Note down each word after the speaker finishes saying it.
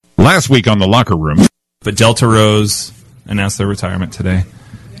Last week on the Locker Room. But Delta Rose announced their retirement today.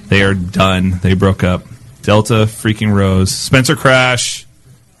 They are done. They broke up. Delta freaking Rose. Spencer Crash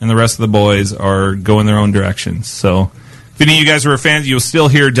and the rest of the boys are going their own directions. So if any of you guys were fans, you'll still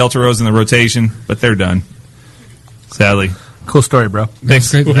hear Delta Rose in the rotation, but they're done. Sadly. Cool story, bro.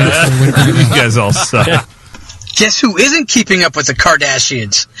 Thanks. You guys all suck. Guess who isn't keeping up with the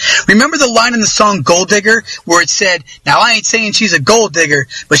Kardashians? Remember the line in the song Gold Digger where it said, now I ain't saying she's a gold digger,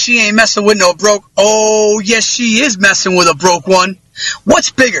 but she ain't messing with no broke. Oh, yes, she is messing with a broke one. What's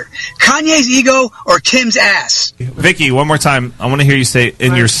bigger, Kanye's ego or Kim's ass? Vicki, one more time. I want to hear you say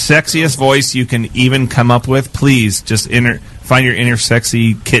in your sexiest voice you can even come up with. Please just find your inner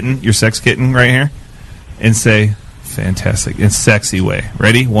sexy kitten, your sex kitten right here, and say, fantastic, in a sexy way.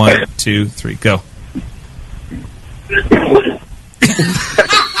 Ready? 1, 2, 3, go. Head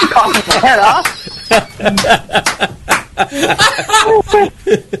off.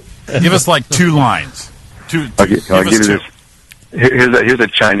 Give us like 2 lines. I'll give you this. Here's a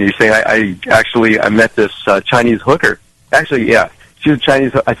Chinese thing. I met this Chinese hooker. Actually, yeah, she was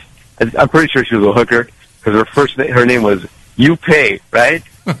Chinese. I'm pretty sure she was a hooker because her name was You Pei, right?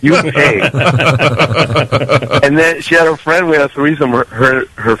 You Pei. And then she had a friend with a threesome.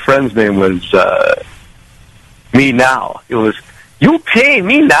 Her friend's name was Me Now. It was You Pay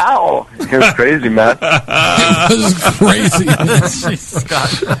Me Now. It was crazy, man. It was crazy.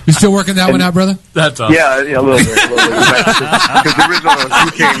 You still working that one out, brother? That's awesome. Yeah, a little bit. Because the original was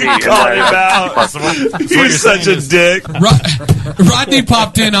You Pay Me. You're such a dick. Rodney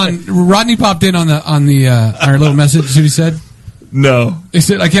popped in on our little message. See what he said? No. He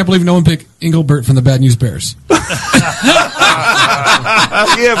said, I can't believe no one picked Engelbert from the Bad News Bears. You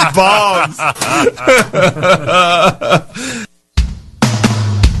have bombs.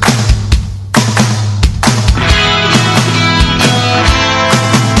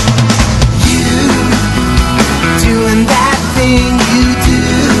 Doing that thing you do,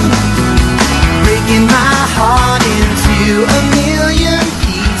 breaking my heart into a million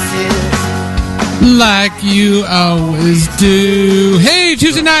pieces, like you always do. Hey,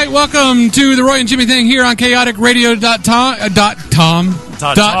 Tuesday night, welcome to the Roy and Jimmy thing here on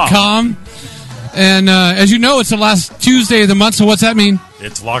chaoticradio.com. And as you know, it's the last Tuesday of the month, so what's that mean?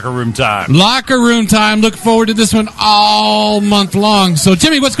 It's Locker Room time. Locker Room time. Look forward to this one all month long. So,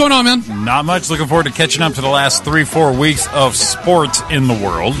 Jimmy, what's going on, man? Not much. Looking forward to catching up to the last 3-4 weeks of sports in the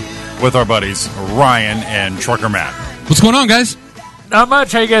world with our buddies Ryan and Trucker Matt. What's going on, guys? Not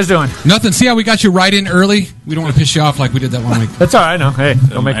much. How you guys doing? Nothing. See how we got you right in early? We don't want to piss you off like we did that one week. That's all right. No, hey,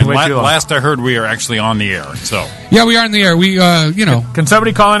 don't make me wait too long. Last I heard, we are actually on the air. So yeah, we are in the air. We, Can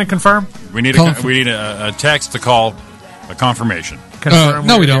somebody call in and confirm? We need a text to call a confirmation.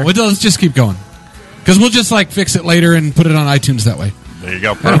 No, we don't. Let's just keep going because we'll just fix it later and put it on iTunes that way. There you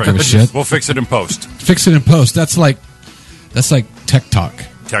go. Perfect. I don't give a shit. We'll fix it in post. Fix it in post. That's like tech talk.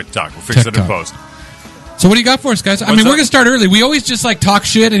 Tech talk. We'll fix it in post. So what do you got for us, guys? We're going to start early. We always just talk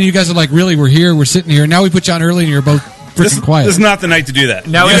shit, and you guys are like, really, we're here, we're sitting here. Now we put you on early, and you're both freaking quiet. This is not the night to do that.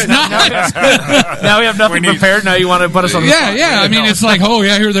 Now we have nothing prepared. Now you want to put us on the spot. Yeah. I mean, it's like, oh,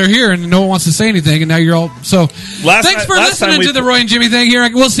 yeah, they're here, and no one wants to say anything, and now you're all... So thanks for listening to the Roy and Jimmy thing here.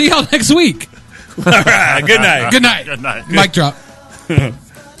 We'll see y'all next week. All right. Good night. Good night. Good night. Mic drop.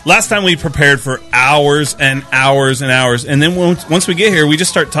 Last time we prepared for hours and hours and hours, and then once we get here, we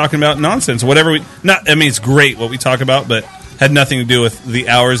just start talking about nonsense. Whatever it's great what we talk about, but had nothing to do with the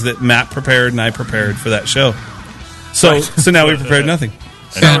hours that Matt prepared and I prepared for that show. So now we prepared nothing.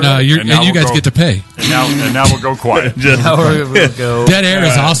 And you guys get to pay. And now we'll go quiet. We'll go. Dead air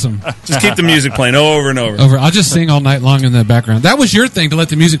is awesome. Just keep the music playing over and over. I'll just sing all night long in the background. That was your thing, to let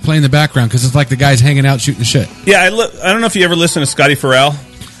the music play in the background, because it's like the guys hanging out shooting shit. Yeah, I don't know if you ever listen to Scotty Farrell.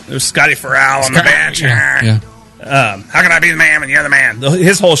 There's Scotty Farrell on the bench. Yeah. How can I be the man when you're the man?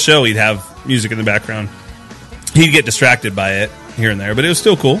 His whole show, he'd have music in the background. He'd get distracted by it here and there, but it was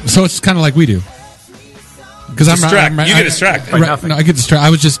still cool. So it's kind of like we do. Because you get distracted. No, I get distracted. I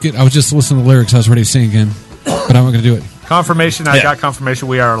was just listening to the lyrics. I was ready to sing again, but I'm not going to do it. Confirmation. I got confirmation.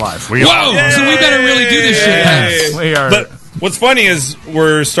 We are alive. Whoa! Yay! So we better really do this shit. Guys. We are. But what's funny is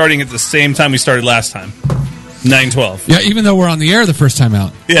we're starting at the same time we started last time. 9:12. Yeah, even though we're on the air the first time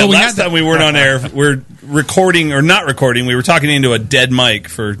out. Yeah, last time we weren't on air. We're recording or not recording. We were talking into a dead mic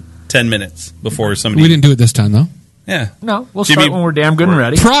for 10 minutes before somebody... We didn't do it this time, though. Yeah. No, we'll start when we're damn good and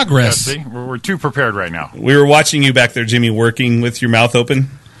ready. Progress. Yeah, see, we're too prepared right now. We were watching you back there, Jimmy, working with your mouth open.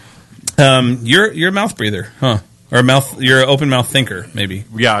 You're a mouth breather, huh? Or you're an open mouth thinker, maybe.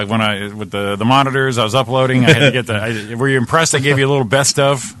 Yeah, with the monitors, I was uploading. I had to get were you impressed? I gave you a little best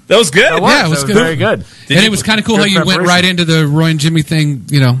of. That was good. It was good. Very good. And it was kind of cool how you went right into the Roy and Jimmy thing.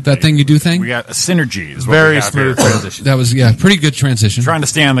 That thing you do thing. We got a synergy. Is what Very we have smooth here. transition. That was pretty good transition. Trying to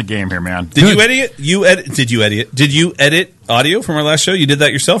stay on the game here, man. Did you edit it? Did you edit audio from our last show? You did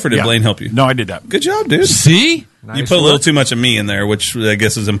that yourself, or did Blaine help you? No, I did that. Good job, dude. See? Nice you put a little too much of me in there, which I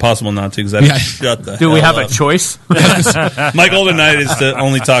guess is impossible not to, because shut the Do hell we have up. a choice? My golden night is to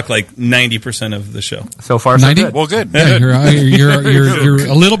only talk like 90% of the show. So far, so 90? good. Well, good. Yeah, you're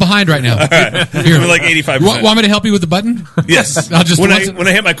a little behind right now. Here. We're like 85%. Want me to help you with the button? Yes. I'll just when I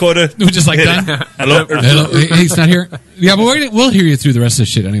hit my quota, we're just like hit done. it. Hello? Hey, he's not here. Yeah, but we'll hear you through the rest of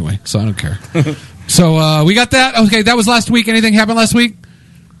the shit anyway, so I don't care. So we got that. Okay, that was last week. Anything happened last week?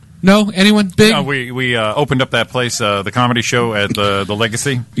 No? Anyone? Big? We opened up that place, the comedy show at the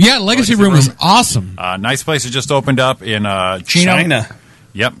Legacy. Yeah, Legacy Room was awesome. Nice place that just opened up in China.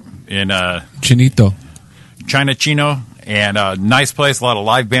 Yep, in Chinito. Chino. And nice place, a lot of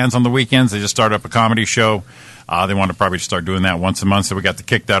live bands on the weekends. They just started up a comedy show. They want to probably just start doing that once a month, so we got to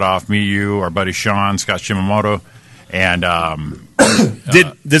kick that off. Me, you, our buddy Sean, Scott Shimamoto. And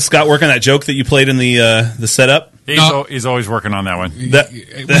did Scott work on that joke that you played in the setup? He's always working on that one. He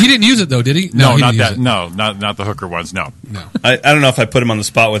didn't use it though, did he? No, he not didn't that. use it. No, not the hooker ones. No. I don't know if I put him on the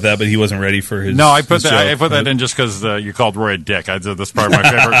spot with that, but he wasn't ready for his. No, I put his that. joke. I put that in just because you called Roy a dick. That's probably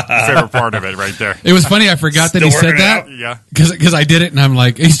my favorite part of it right there. It was funny. I forgot that he said that. Yeah. Because I did it, and I'm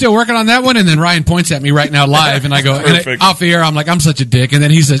like, he's still working on that one. And then Ryan points at me right now live, and I go, off the air, I'm like, I'm such a dick. And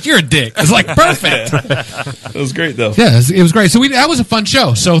then he says, you're a dick. It's like, perfect. It was great, though. Yeah, it was great. So that was a fun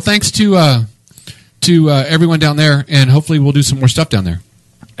show. So thanks to everyone down there, and hopefully we'll do some more stuff down there.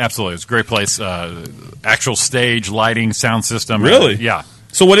 Absolutely. It's a great place. Actual stage, lighting, sound system. Really? Yeah.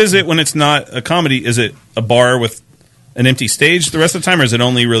 So what is it when it's not a comedy? Is it a bar with an empty stage the rest of the time, or is it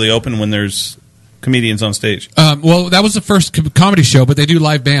only really open when there's comedians on stage? Well, that was the first comedy show, but they do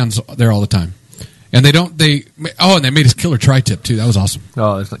live bands there all the time. And and they made us Killer Tri-Tip, too. That was awesome.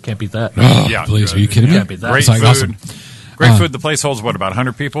 Oh, can't beat that. Oh, Yeah. please. Are you kidding me? Can't beat that. Great It's food. awesome. Great food. The place holds, about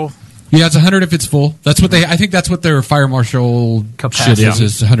 100 people? Yeah, it's 100 if it's full. I think that's what their fire marshal Capacity. shit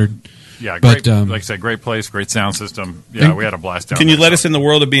is 100. Yeah, But, great. Like I said, great place, great sound system. Yeah, we had a blast down Can you there, let us in the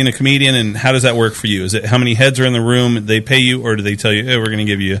world of being a comedian, and how does that work for you? Is it how many heads are in the room, they pay you, or do they tell you, hey, we're going to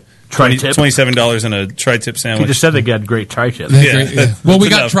give you Tri-tip? $27 and a tri-tip He sandwich? just said they got great tri-tip. Yeah. Well, we That's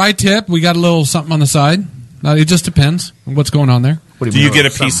got enough. Tri-Tip. We got a little something on the side. It just depends on what's going on there. What Do you mean, get a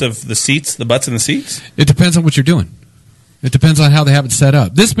something? piece of the seats, the butts in the seats? It depends on what you're doing. It depends on how they have it set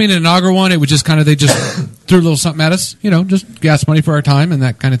up. This being an inaugural one, it was just they just threw a little something at us, just gas money for our time and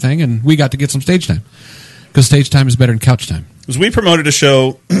that kind of thing, and we got to get some stage time. Because stage time is better than couch time. Because we promoted a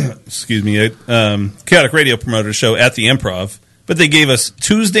show, Chaotic Radio promoted a show at the Improv, but they gave us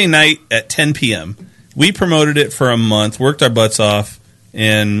Tuesday night at 10 p.m. We promoted it for a month, worked our butts off,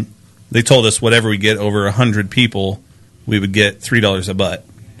 and they told us whatever we get over 100 people, we would get $3 a butt.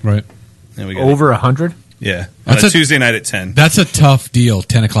 Right. And we got Over 100? Yeah. That's On a a- Tuesday night at 10. That's a tough deal,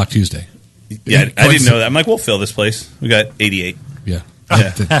 10 o'clock Tuesday. Yeah, I didn't know that. I'm like, we'll fill this place. We got 88. Yeah.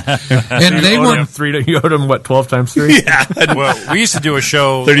 Yeah. And they You were... owed him, what, 12 times 3? Yeah. Well, we used to do a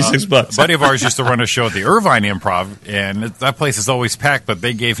show. $36. A buddy of ours used to run a show at the Irvine Improv, and that place is always packed, but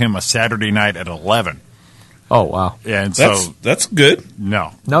they gave him a Saturday night at 11. Oh, wow. And so, That's good.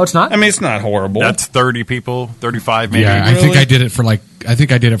 no. No, it's not? I mean, it's not horrible. That's 30 people, 35 maybe. Yeah, I think I did it for like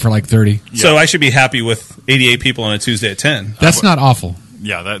 30. So I should be happy with 88 people on a Tuesday at 10. That's not awful.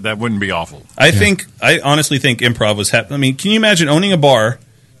 Yeah, that wouldn't be awful. I honestly think improv was happening. I mean, can you imagine owning a bar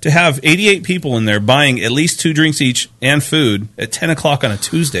to have 88 people in there buying at least 2 drinks each and food at 10 o'clock on a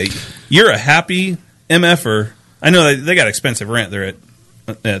Tuesday? You're a happy MFer. I know they got expensive rent there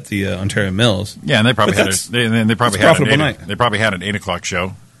at the Ontario Mills. Yeah, and they probably But they probably that's had profitable night. They probably had an 8 o'clock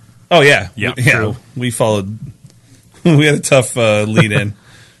show. Oh, yeah. Yeah, Yeah. We followed. We had a tough lead in.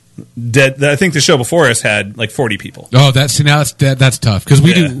 I think the show before us had like 40 people. Oh, that's tough because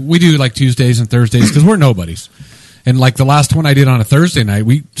we do like Tuesdays and Thursdays because we're nobodies, and like the last one I did on a Thursday night,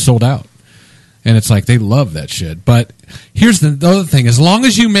 we sold out, and it's like they love that shit. But here's the other thing: as long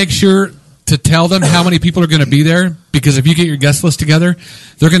as you make sure to tell them how many people are going to be there, because if you get your guest list together,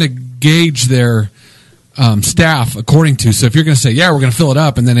 they're going to gauge their staff according to. So if you're going to say, "Yeah, we're going to fill it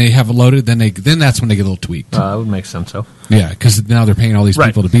up," and then they have it loaded, then that's when they get a little tweaked. That would make sense, so. Yeah, because now they're paying all these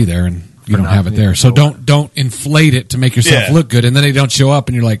people to be there, and you don't have it there. So don't inflate it to make yourself look good, and then they don't show up,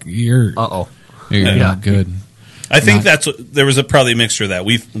 and you're like, you're not good. I think there was probably a mixture of that.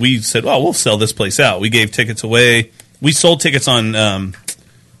 We said, well, we'll sell this place out. We gave tickets away. We sold tickets on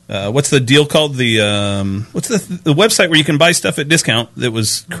what's the deal called? What's the website where you can buy stuff at discount that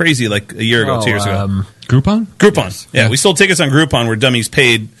was crazy like a year ago, 2 years ago? Groupon? Groupon. Yes. Yeah, we sold tickets on Groupon where dummies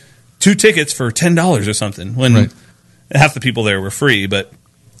paid 2 tickets for $10 or something when half the people there were free, but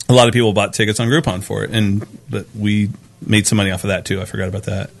a lot of people bought tickets on Groupon for it, but we made some money off of that too. I forgot about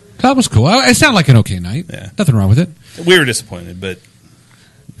that. That was cool. It sounded like an okay night. Yeah. Nothing wrong with it. We were disappointed, but...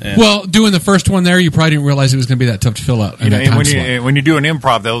 Yeah. Well, doing the first one there, you probably didn't realize it was going to be that tough to fill out. When you do an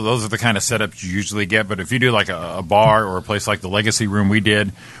improv, those are the kind of setups you usually get. But if you do like a bar or a place like the Legacy Room we did,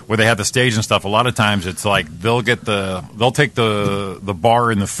 where they had the stage and stuff, a lot of times it's like they'll take the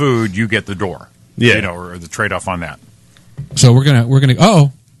bar and the food, you get the door. Yeah, or the trade off on that. So we're gonna.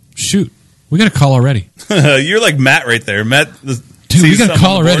 Oh, shoot, we got a call already. You're like Matt right there. Matt, dude, we got a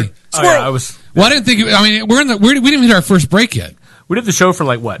call already. Oh, yeah, I was. Well, I didn't think. I mean, we didn't hit our first break yet. We did the show for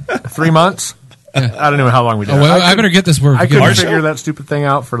like what, 3 months? Yeah. I don't know how long we did. Well, I better get this. I couldn't figure that stupid thing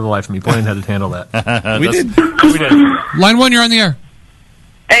out for the life of me. Blaine had to handle that. We did. Line 1, you're on the air.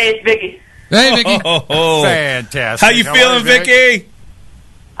 Hey, it's Vicki. Hey, Vicki. Fantastic. How you feeling, Vicki?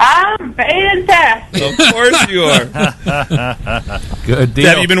 I'm fantastic. Of course you are. Good deal.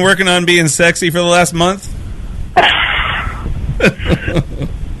 Have you been working on being sexy for the last month?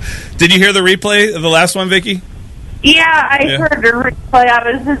 Did you hear the replay of the last one, Vicki? Yeah, I heard the replay.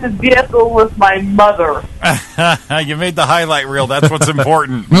 I was in the vehicle with my mother. You made the highlight reel. That's what's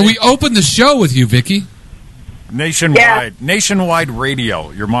important. Well, we opened the show with you, Vicki. Nationwide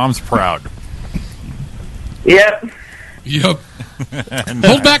radio. Your mom's proud. Yep.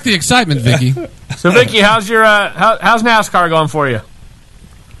 Hold back the excitement, Vicki. So, Vicki, how's your how's NASCAR going for you?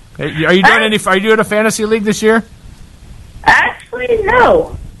 Are you doing Are you doing a fantasy league this year? Actually,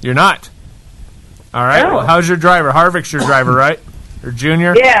 no. You're not. All right. No. Well, how's your driver? Harvick's your driver, right? Or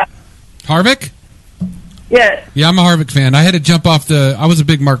Junior? Yeah. Harvick? Yes. Yeah, I'm a Harvick fan. I had to jump off I was a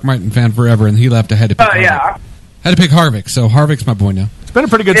big Mark Martin fan forever, and he left. I had to pick Harvick. Yeah. Had to pick Harvick, so Harvick's my boy now. It's been a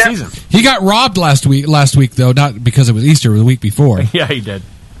pretty good season. He got robbed last week, though, not because it was Easter, it was the week before. Yeah, he did.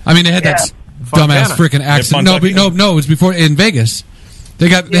 I mean, they had that dumbass freaking accident. No, it was before in Vegas. They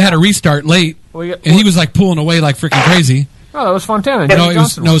had a restart late, and he was like pulling away like freaking crazy. Oh, that was Fontana. No, it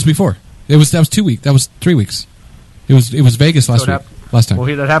was before. That was 2 weeks. That was 3 weeks. It was Vegas last time. Well,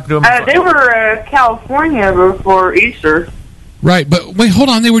 that happened to him. They were California before Easter. Right, but wait, hold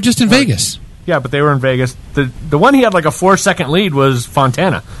on. They were just in Vegas. Yeah, but they were in Vegas. The one he had like a 4-second lead was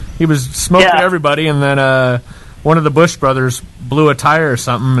Fontana. He was smoking everybody, and then one of the Busch brothers blew a tire or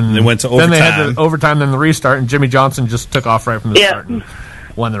something, and they went to overtime. Then they had the overtime, then the restart, and Jimmy Johnson just took off right from the start and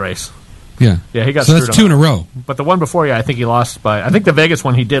won the race. Yeah, yeah, he got. So that's 2 in a row. But the one before, I think he lost by. I think the Vegas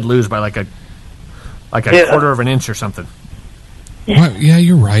one he did lose by like a quarter of an inch or something. Yeah,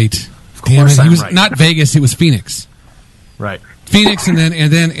 you're right. Damn it, he was not Vegas. It was Phoenix. Right. Phoenix and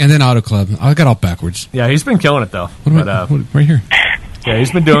then Auto Club. I got all backwards. Yeah, he's been killing it though. Right here. Yeah,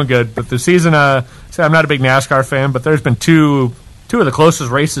 he's been doing good. But the season, I'm not a big NASCAR fan, but there's been two of the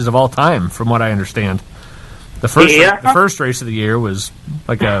closest races of all time, from what I understand. The first race of the year was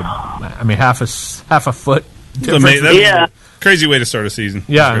like half a foot. Crazy way to start a season.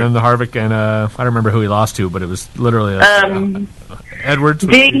 Yeah, and then the Harvick and I don't remember who he lost to, but it was literally Edwards.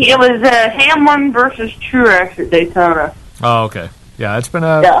 It was Hamlin versus Truex at Daytona. Oh, okay. Yeah, it's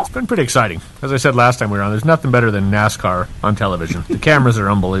been pretty exciting. As I said last time we were on, there's nothing better than NASCAR on television. The cameras are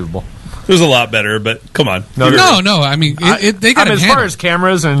unbelievable. There's a lot better, but come on. No. I mean, they got as far as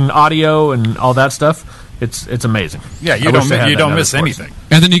cameras and audio and all that stuff, it's amazing. Yeah, you don't miss anything.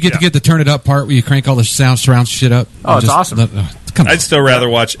 And then you get to get the turn it up part where you crank all the surround shit up. Oh, it's awesome. I'd still rather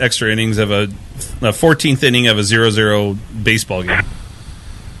watch extra innings of a 14th inning of a 0-0 baseball game.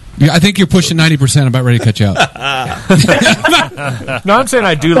 Yeah, I think you're pushing 90%. About ready to cut you out. No, I'm saying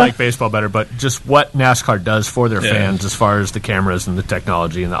I do like baseball better, but just what NASCAR does for their fans as far as the cameras and the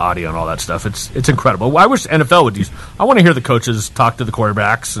technology and the audio and all that stuff, it's incredible. I wish NFL would use. I want to hear the coaches talk to the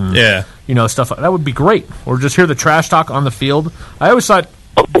quarterbacks and stuff. That would be great. Or just hear the trash talk on the field. I always thought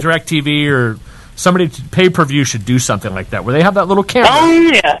DirecTV or somebody pay-per-view should do something like that, where they have that little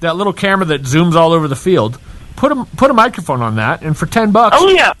camera, that little camera that zooms all over the field. Put a microphone on that, and for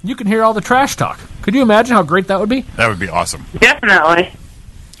 $10, you can hear all the trash talk. Could you imagine how great that would be? That would be awesome. Definitely.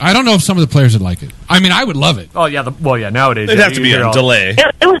 I don't know if some of the players would like it. I mean, I would love it. Oh yeah, It'd nowadays have to be on delay.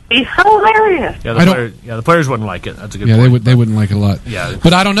 It would be hilarious. Yeah, the players wouldn't like it. That's a good point. Yeah, they wouldn't like it a lot. Yeah,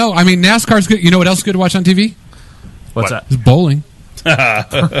 but I don't know. I mean, NASCAR's good. You know what else is good to watch on TV? What's that? It's bowling.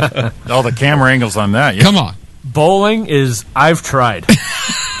 All the camera angles on that. Yeah. Come on. Bowling is. I've tried.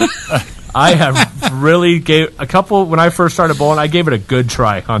 I have really gave a couple when I first started bowling. I gave it a good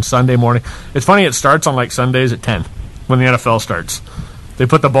try on Sunday morning. It's funny, it starts on like Sundays at 10 when the NFL starts, They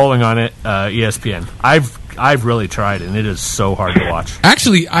put the bowling on it, ESPN. I've really tried, and it is so hard to watch.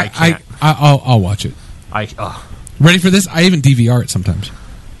 Actually, I'll watch it. Ready for this? I even DVR it sometimes.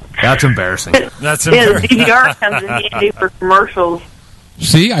 That's embarrassing. That's embarrassing. The DVR comes in handy for commercials.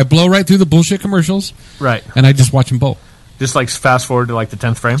 See, I blow right through the bullshit commercials. Right. And I just watch them both. Just like fast forward to like the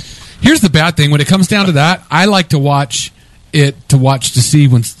 10th frame. Here's the bad thing. When it comes down to that, I like to watch it to see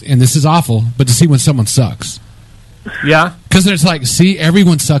when, and this is awful, but to see when someone sucks. Yeah. Because then it's like, see,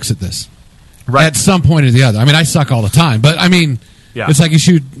 everyone sucks at this. Right. At some point or the other. I mean, I suck all the time, but I mean, it's like you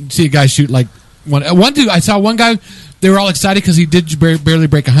see a guy shoot like one dude. I saw one guy. They were all excited because he did barely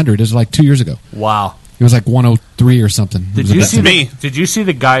break 100. It was like 2 years ago. Wow. It was like 103 or something. Did you see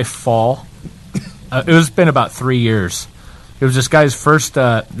the guy fall? It's been about 3 years. It was this guy's first.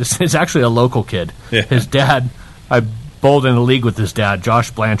 This is actually a local kid. Yeah. His dad. I bowled in a league with his dad.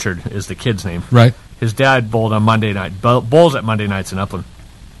 Josh Blanchard is the kid's name. Right. His dad bowled on Monday night. Bowls at Monday nights in Upland,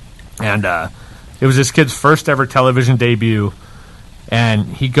 and it was this kid's first ever television debut. And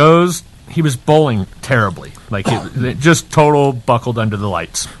he was bowling terribly, like it just total buckled under the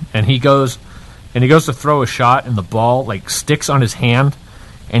lights. And he goes to throw a shot, and the ball like sticks on his hand,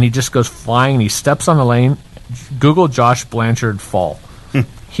 and he just goes flying, and he steps on the lane. Google Josh Blanchard fall.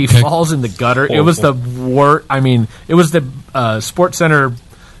 He falls in the gutter. It was the worst. I mean, it was the Sports Center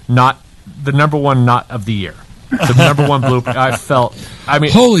not the number one not of the year. The number one blooper. I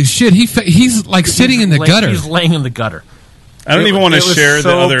mean, holy shit! He's like sitting in the gutter. He's laying in the gutter. I don't even want to share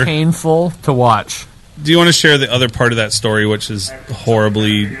the other. Painful to watch. Do you want to share the other part of that story, which is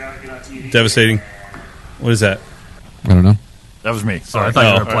horribly devastating? What is that? I don't know. That was me. Sorry, I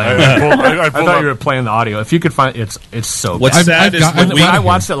thought you were playing. I thought you were playing the audio. If you could find it's so. What's sad is when I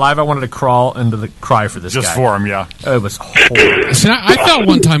watched it live, I wanted to crawl into the cry for this just guy. for him. Yeah, it was horrible. See, I felt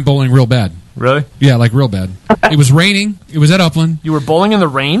one time bowling real bad. Really? Yeah, like real bad. It was raining. It was at Upland. You were bowling in the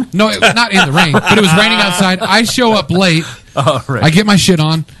rain? No, not in the rain, but it was raining outside. I show up late. Oh, right. I get my shit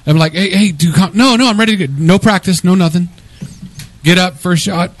on. I'm like, hey, do you come? No, I'm ready to go. No practice, no nothing. Get up, first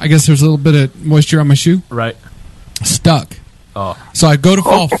shot. I guess there's a little bit of moisture on my shoe. Right. Stuck. Oh. So I go to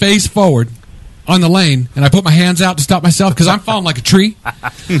fall face forward on the lane, and I put my hands out to stop myself because I'm falling like a tree.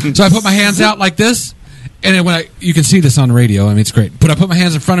 So I put my hands out like this. And then you can see this on the radio. I mean, it's great. But I put my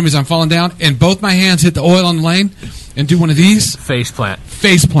hands in front of me as I'm falling down, and both my hands hit the oil on the lane and do one of these. Face plant.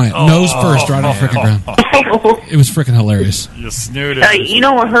 Nose first, right off freaking ground. It was freaking hilarious. You snooted. You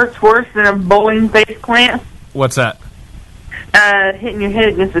know what hurts worse than a bowling face plant? What's that? Hitting your head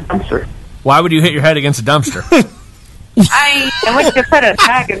against a dumpster. Why would you hit your head against a dumpster? I went to put a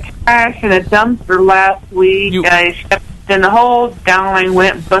bag of trash in a dumpster last week. I stepped in the hole, down I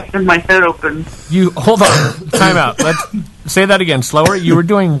went, busting my head open. Hold on. Time out. Let's say that again, slower. You were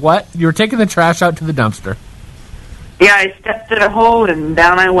doing what? You were taking the trash out to the dumpster. Yeah, I stepped in a hole, and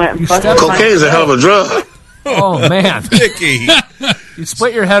down I went. And busted Cocaine is a hell of a drug. Oh, man. Vicki. You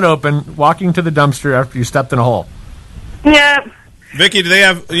split your head open walking to the dumpster after you stepped in a hole. Yep. Vicki, do they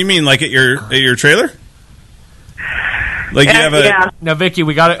have, you mean like at your trailer? Like you have a... Yeah. Now, Vicki,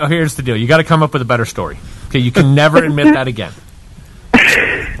 here's the deal. You got to come up with a better story. Okay, you can never admit that again.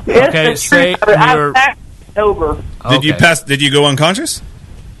 Okay, say you're over. Did you go unconscious?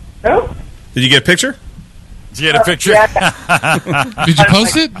 No. Did you get a picture? Did you get a picture? Yeah. Did you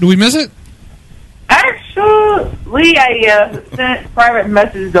post it? Did we miss it? Actually, I sent private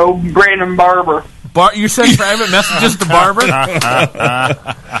messages to Brandon Barber. You send private messages to Barber?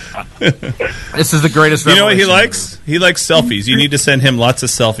 This is the greatest. You know what he likes? He likes selfies. You need to send him lots of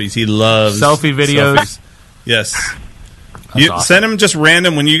selfies. He loves selfie videos. Selfies. Yes. Awesome. Send him just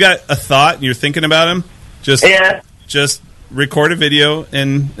random when you got a thought and you're thinking about him. Just record a video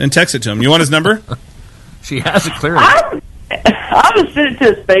and text it to him. You want his number? She has it clearly. I'll just send it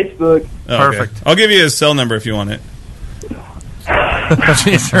to his Facebook. Oh, perfect. Okay. I'll give you his cell number if you want it.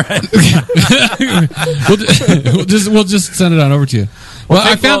 That's right. we'll just send it on over to you. Well,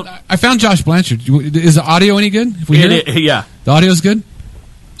 I found Josh Blanchard. Is the audio any good? If we hear it? Yeah. The audio's good?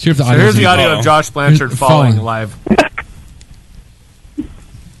 Let's hear if the audio here's the audio of Josh Blanchard falling live.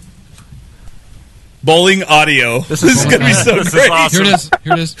 Bowling audio. This is going to be so great. Awesome.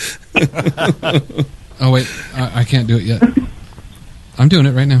 Here it is. Oh, wait. I can't do it yet. I'm doing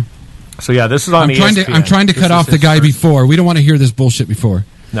it right now. So, yeah, this is on ESPN. I'm trying to cut off the guy before. We don't want to hear this bullshit before.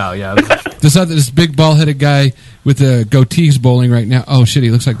 No, yeah. This big ball-headed guy with the goatee's bowling right now. Oh, shit,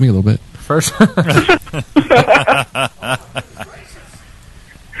 he looks like me a little bit. First.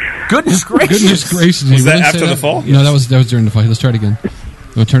 Goodness gracious. Was that after the fall? No, that was during the fall. Let's try it again.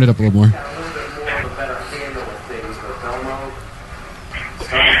 We'll turn it up a little more.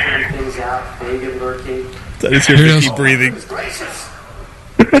 That is your Vicki breathing.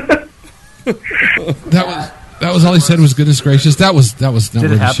 That was all he said was goodness gracious. That was not Did it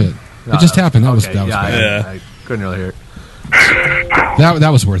really happen? shit. It just happened. That was Okay, bad. I couldn't really hear it. That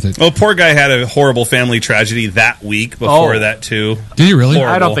was worth it. Oh, poor guy had a horrible family tragedy that week before that too. Did you really?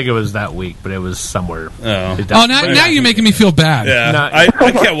 I don't think it was that week, but it was somewhere. Oh, now you're making me feel bad. Yeah,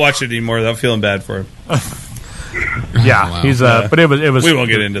 I can't watch it anymore without feeling bad for him. Yeah, wow. he's but it was. We won't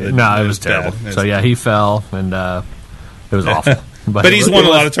get into it. No, it was terrible. bad. So yeah, he fell, and it was awful. But he's won a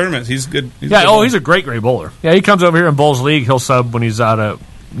lot of tournaments. He's good. He's a great bowler. Yeah, he comes over here in Bowls League. He'll sub when he's out of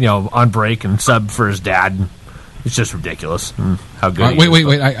on break and sub for his dad. It's just ridiculous how good.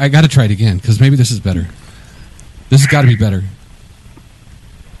 Wait! I got to try it again because maybe this is better. This has got to be better.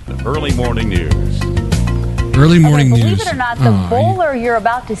 The early morning news. Early morning believe news. Believe it or not, the bowler you're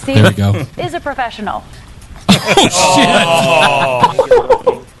about to see there we go. is a professional.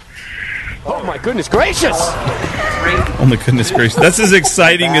 Oh my goodness gracious! Oh my goodness gracious! That's as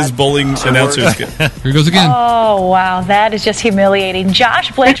exciting as bowling announcers get. Here goes again. Oh wow, that is just humiliating.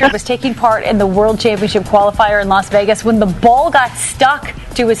 Josh Blanchard was taking part in the World Championship qualifier in Las Vegas when the ball got stuck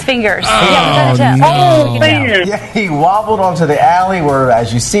to his fingers. Yeah, he wobbled onto the alley where,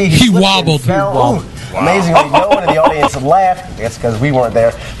 as you see, he wobbled. Fell. Amazingly, no one in the audience laughed. That's because we weren't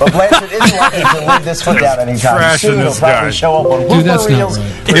there. But Blanchard isn't likely to leave this foot down anytime soon. He'll probably show up on that's reels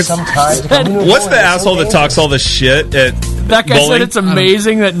for some time to come. What's the asshole that talks all the shit at that guy bowling? said it's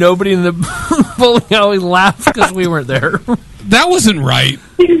amazing that nobody in the bowling alley laughed because we weren't there. That wasn't right.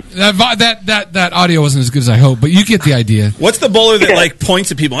 That audio wasn't as good as I hoped, but you get the idea. What's the bowler that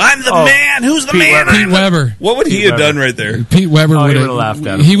points at people? I'm the man. Who's the man? Pete Weber. What would he have done right there? Pete Weber would have laughed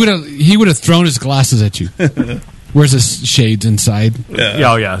at him. He would have thrown his glasses at you. Where's his shades inside?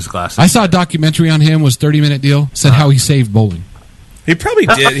 Yeah, his glasses. I saw a documentary on him. Was 30-minute deal. Said how he saved bowling. He probably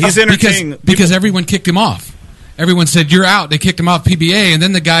did. He's entertaining because everyone kicked him off. Everyone said you're out. They kicked him off PBA, and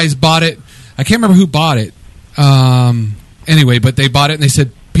then the guys bought it. I can't remember who bought it. Anyway, but they bought it and they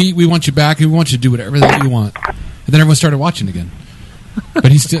said, Pete, we want you back and we want you to do whatever you want. And then everyone started watching again.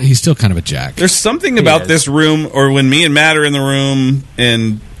 But he's still kind of a jack. There's something about this room, or when me and Matt are in the room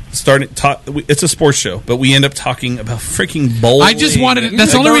and it's a sports show, but we end up talking about freaking bowling. I just wanted it.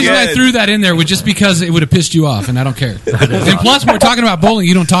 That's the only reason I threw that in there was just because it would have pissed you off, and I don't care. And plus, when we're talking about bowling,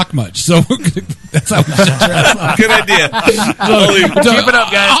 you don't talk much, so that's how we should dress. Good idea. Keep it up,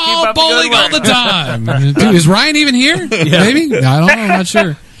 guys. Keep up bowling all the time. Dude, is Ryan even here? Yeah. Maybe? I don't know. I'm not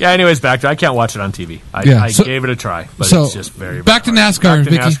sure. Yeah, anyways, back to I can't watch it on TV. I gave it a try, but it's just very back to NASCAR. Back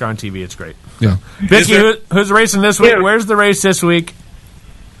to NASCAR on TV, it's great. Yeah. Vicki, who's racing this week? Where's the race this week?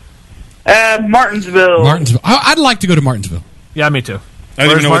 Martinsville. I'd like to go to Martinsville. Yeah, me too. I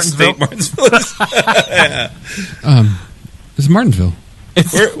don't even know what state Martinsville is. It's Martinsville.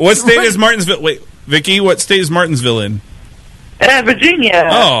 What state is Martinsville? Wait, Vicki, what state is Martinsville in? Virginia.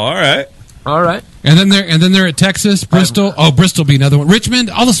 Oh, all right. All right. And then they're at Texas, Bristol. Bristol be another one.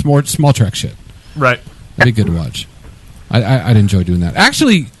 Richmond, all the small track shit. Right. That'd be good to watch. I'd enjoy doing that.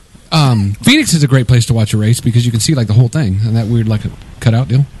 Actually, Phoenix is a great place to watch a race because you can see like the whole thing and that weird like a cutout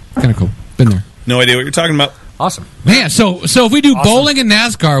deal. Kind of cool. Been there. No idea what you're talking about. Awesome. Man, so if we do bowling and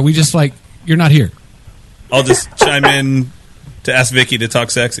NASCAR, we just you're not here. I'll just chime in to ask Vicki to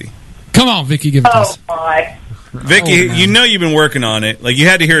talk sexy. Come on, Vicki, give it to us. My. Vicki, you've been working on it. Like you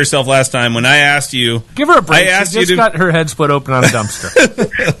had to hear yourself last time when I asked you. Give her a break. I asked she just got her head split open on a dumpster.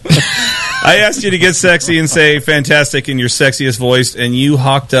 I asked you to get sexy and say fantastic in your sexiest voice, and you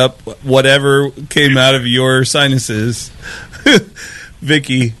hawked up whatever came out of your sinuses.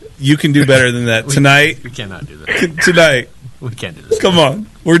 Vicki, you can do better than that. Tonight. We cannot do that. Tonight. We can't do this. Come on.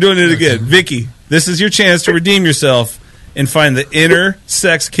 We're doing it again. Vicki, this is your chance to redeem yourself and find the inner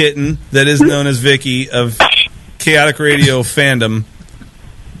sex kitten that is known as Vicki of Chaotic Radio fandom.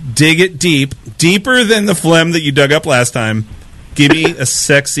 Dig it deep. Deeper than the phlegm that you dug up last time. Give me a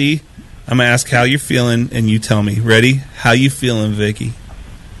sexy... I'm going to ask how you're feeling, and you tell me. Ready? How you feeling, Vicki?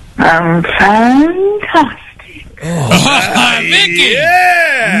 I'm fantastic. Vicki!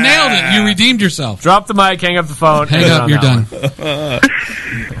 Yeah! Nailed it. You redeemed yourself. Drop the mic, hang up the phone. Hang up, you're done.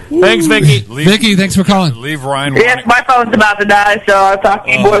 Thanks, Vicki. Vicki, thanks for calling. Leave Ryan. Yes, my phone's about to die, so I'll talk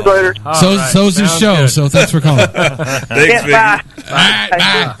to you boys later. So's the show, good. so thanks for calling. Thanks, Vicki. Bye.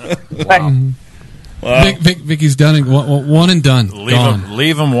 Bye. Wow. Vicki's done and one and done.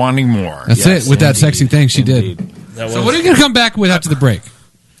 Leave him wanting more. That's it with that sexy thing she did. So what are you going to come back with after the break?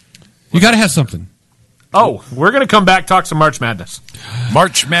 You got to have something. Oh, we're going to come back, talk some March Madness.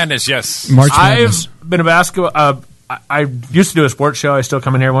 March Madness, yes. March Madness. I've been a basketball... I used to do a sports show. I still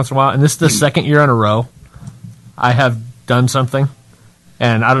come in here once in a while, and this is the second year in a row I have done something,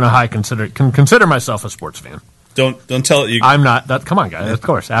 and I don't know how I can consider myself a sports fan. Don't tell it. I'm not. Come on, guys. Of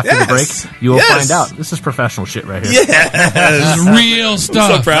course. After the break, you will find out. This is professional shit right here. This is real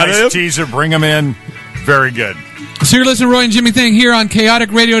stuff. I'm so proud of him. Teaser. Bring them in. Very good. So you're listening to Roy and Jimmy Thing here on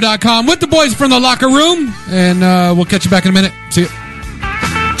chaoticradio.com with the boys from the Locker Room. And we'll catch you back in a minute. See you.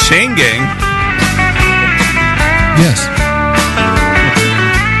 Chain Gang. Yes.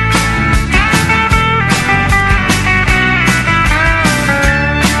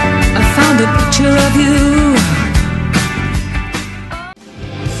 I found a picture of you.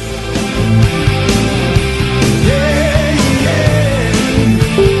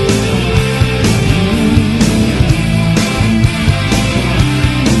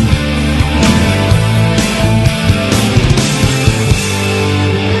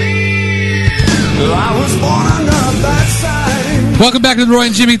 Welcome back to the Roy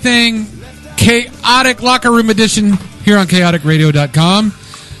and Jimmy Thing, Chaotic Locker Room Edition here on chaoticradio.com.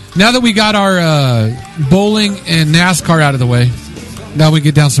 Now that we got our bowling and NASCAR out of the way, now we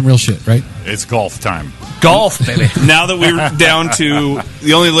get down some real shit, right? It's golf time. Golf, baby. Now that we're down to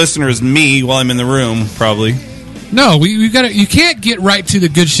the only listener is me while I'm in the room, probably. No, we've got to. You can't get right to the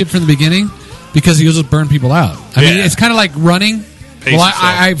good shit from the beginning because you'll just burn people out. I mean, it's kind of like running. Pace well,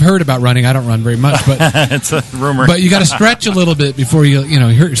 I've heard about running. I don't run very much, but it's a rumor. But you got to stretch a little bit before you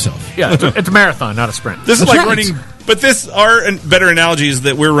hurt yourself. Yeah, it's a marathon, not a sprint. This is like running, but our better analogy is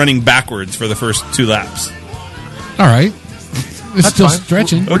that we're running backwards for the first 2 laps. All right. It's still fine.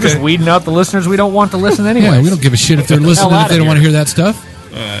 stretching. We're just weeding out the listeners we don't want to listen anyway. Yeah, we don't give a shit if they're listening if they don't want to hear that stuff.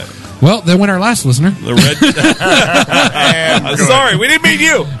 Well, they went our last listener. The red. Sorry, we didn't mean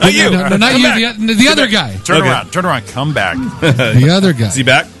you. Not you. No, not you. The other guy. Turn around. Come back. The other guy. Is he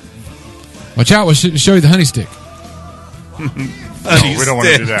back? Watch out. We'll show you the honey stick. We don't want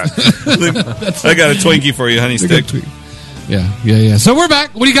to do that. I got a Twinkie for you, honey stick. Yeah. So we're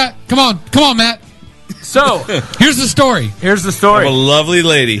back. What do you got? Come on, Matt. So, here's the story. Of a lovely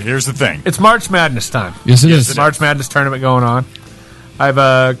lady. Here's the thing. It's March Madness time. Yes, it is. March Madness tournament going on.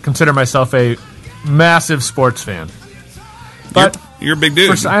 I've considered myself a massive sports fan. But you're a big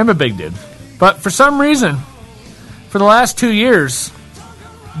dude. I am a big dude. But for some reason, for the last 2 years,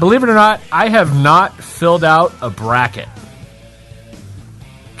 believe it or not, I have not filled out a bracket.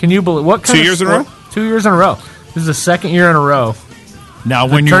 Can you believe what kind 2 years in a row? 2 years in a row. This is the second year in a row. Now,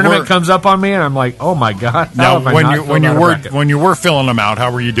 when the tournament comes up on me, and I'm like, "Oh my god!" Now, when you were filling them out,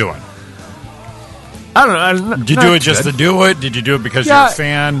 how were you doing? I don't know. Did you do it just to do it? Did you do it because you're a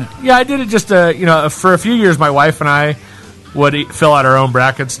fan? Yeah, I did it just for a few years. My wife and I would fill out our own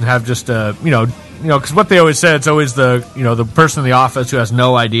brackets and have just because what they always say, it's always the person in the office who has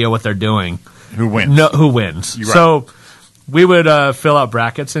no idea what they're doing who wins. Who wins? Right. So we would fill out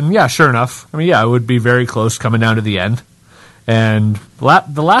brackets, and sure enough, it would be very close coming down to the end. And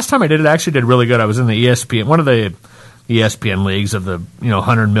the last time I did it, I actually did really good. I was in the ESPN, one of the ESPN leagues of the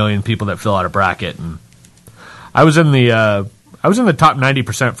 100 million people that fill out a bracket, and I was in the top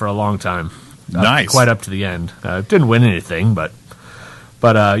 90% for a long time. Nice, quite up to the end. Didn't win anything, but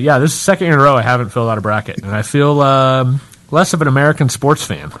this is the second year in a row I haven't filled out a bracket, and I feel less of an American sports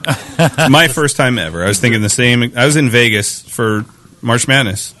fan. My first time ever. I was thinking the same. I was in Vegas for March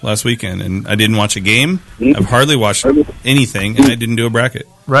Madness last weekend, and I didn't watch a game. I've hardly watched anything, and I didn't do a bracket.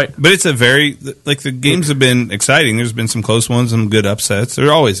 Right. But it's a very, the games have been exciting. There's been some close ones, some good upsets.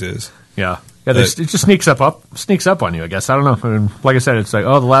 There always is. Yeah. It just sneaks up on you, I guess. I don't know. I mean, like I said, it's like,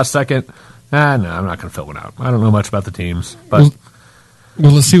 the last second. No, I'm not going to fill one out. I don't know much about the teams. But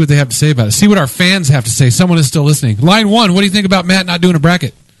well, let's see what they have to say about it. See what our fans have to say. Someone is still listening. Line 1, what do you think about Matt not doing a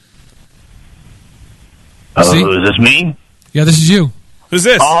bracket? Is this me? Yeah, this is you. Who's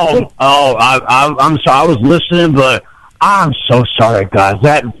this? I'm sorry. I was listening, but I'm so sorry, guys.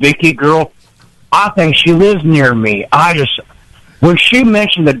 That Vicki girl, I think she lives near me. When she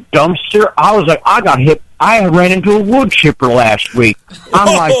mentioned the dumpster, I was like, I got hit. I ran into a wood chipper last week.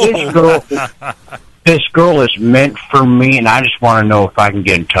 I'm like, this girl is meant for me, and I just want to know if I can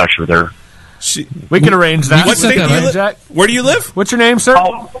get in touch with her. We can arrange that. Where do you live? What's your name, sir?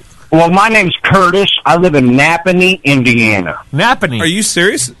 Well, my name's Curtis. I live in Napanee, Indiana. Napanee? Are you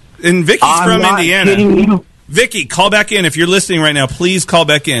serious? And Vicki's from Indiana. Kidding you. Vicki, call back in. If you're listening right now, please call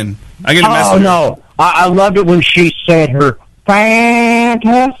back in. I get a message. Oh, no. I loved it when she said her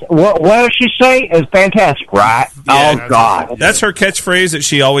fantastic. What did she say? It's fantastic, right? Yeah, God. That's her catchphrase that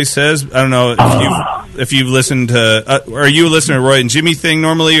she always says. I don't know if you've listened to... are you a listener to Roy and Jimmy thing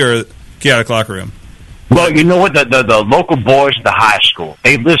normally or Chaotic Locker Room? Well, you know what? The local boys at the high school,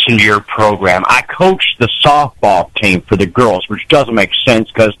 they listen to your program. I coached the softball team for the girls, which doesn't make sense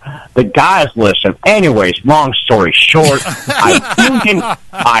because the guys listen. Anyways, long story short,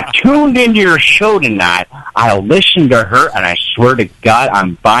 I tuned into your show tonight. I listened to her, and I swear to God,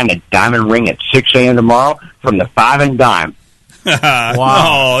 I'm buying a diamond ring at 6 a.m. tomorrow from the Five and Dime.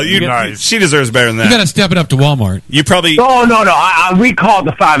 Wow. She deserves better than that. You got to step it up to Walmart. You probably... No. We call it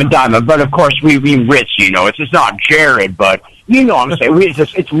the Five and Dime, but of course we mean Ritz, It's not Jared, but you know what I'm saying.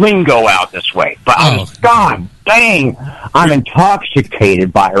 It's lingo out this way. But God dang, I'm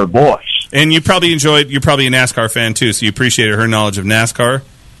intoxicated by her voice. And you're probably a NASCAR fan too, so you appreciated her knowledge of NASCAR.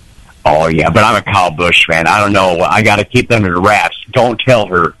 Oh, yeah, but I'm a Kyle Busch fan. I don't know. I got to keep them under the wraps. Don't tell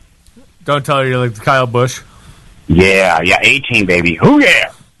her. Don't tell her you're like Kyle Busch. Yeah, 18, baby. Hoo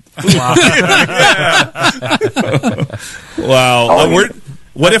yeah! Wow.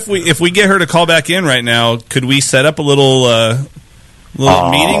 What if we get her to call back in right now? Could we set up a little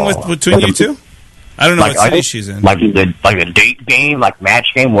meeting between you two? I don't know what city she's in. Like a date game, like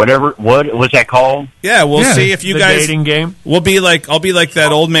match game, whatever. What was that called? Yeah, we'll see if you guys dating game. I'll be like that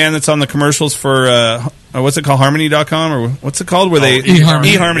old man that's on the commercials for what's it called, Harmony.com, or what's it called? Where they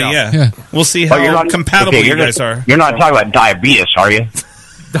eHarmony, yeah. We'll see how compatible you guys are. You're not talking about diabetes, are you?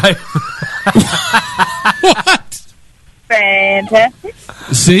 What? Fantastic.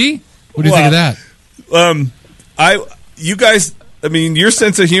 See? What do you think of that? You guys, I mean, your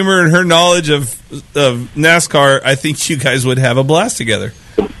sense of humor and her knowledge of NASCAR, I think you guys would have a blast together.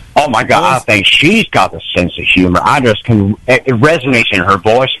 Oh, my God. I think she's got the sense of humor. It resonates in her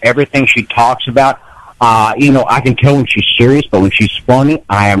voice, everything she talks about. I can tell when she's serious, but when she's funny,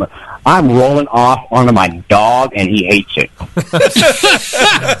 I'm rolling off onto my dog, and he hates it.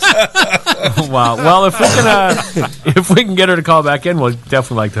 Wow. Well, if we can get her to call back in, we'll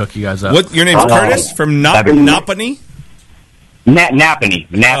definitely like to hook you guys up. What? Your name's Curtis from Napanee?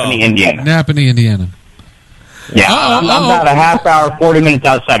 Napanee, Indiana. Napanee, Indiana. Yeah, I'm about a half hour, 40 minutes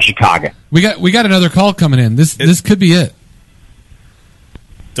outside Chicago. We got another call coming in. This could be it.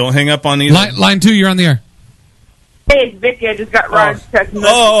 Don't hang up on either. Line 2, you're on the air. Hey, it's Vicki. I just got Ryan's text message.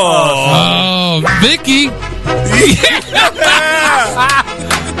 Oh, Vicki. Let's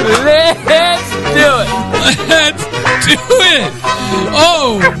do it. Let's do it.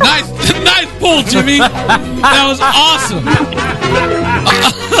 Oh, nice pull, Jimmy. That was awesome.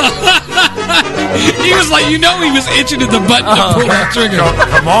 He was like, he was itching at the button to pull that trigger.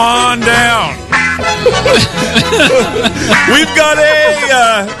 Come on down. We've got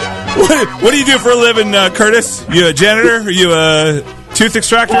what do you do for a living, Curtis? You a janitor? Are you a tooth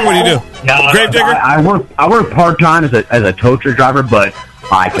extractor? What do you do? Grave digger? I work part-time as a tow truck driver, but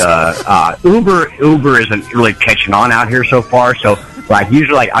like Uber isn't really catching on out here so far. So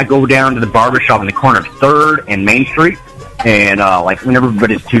usually I go down to the barbershop in the corner of 3rd and Main Street, and when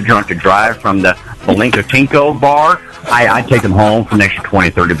everybody's too drunk to drive from the Malenko Tinko bar, I take them home for an extra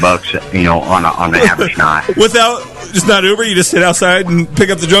 $20-$30, on an average night. Just not Uber, you just sit outside and pick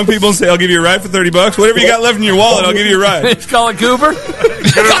up the drunk people and say, "I'll give you a ride for $30. Whatever you got left in your wallet, I'll give you a ride." Let's call it Cooper.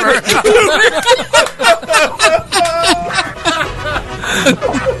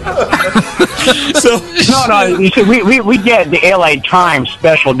 No. You see, we get the LA Times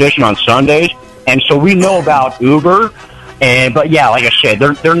special edition on Sundays, and so we know about Uber. But yeah, like I said,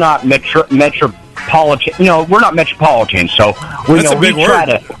 they're not metropolitan. We're not metropolitan, so we try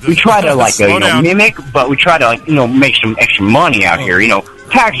to mimic, but we try to make some extra money out here.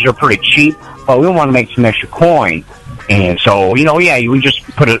 Taxes are pretty cheap, but we want to make some extra coin, and so we just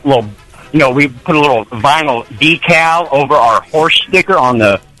put a little vinyl decal over our horse sticker on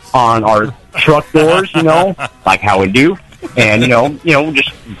our truck doors, like how we do, and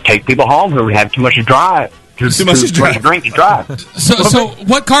just take people home who have too much to drive. Too much to drink to drive. So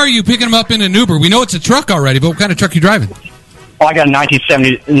what car are you picking them up in an Uber? We know it's a truck already, but what kind of truck are you driving? Oh, I got a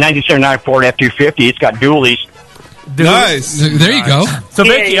 1979 Ford F-250. It's got dualies. Nice. There you go. So,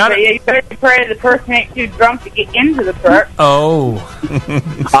 Vicki, you better pray the person ain't too drunk to get into the truck. Oh.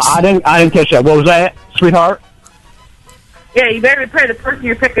 I didn't catch that. What was that, sweetheart? Yeah, you better pray the person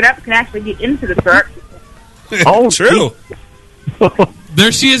you're picking up can actually get into the truck. Oh, true.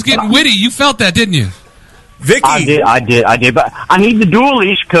 There she is getting witty. You felt that, didn't you? Vicki. I did, but I need the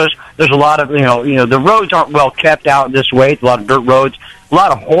dualies because there's a lot of, the roads aren't well kept out this way. It's a lot of dirt roads, a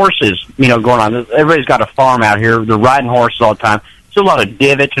lot of horses, going on. Everybody's got a farm out here. They're riding horses all the time. There's a lot of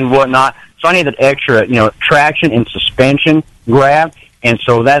divots and whatnot. So I need that extra, traction and suspension grab. And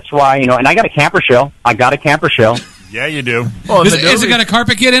so that's why, and I got a camper shell. Yeah, you do. Oh, is it got a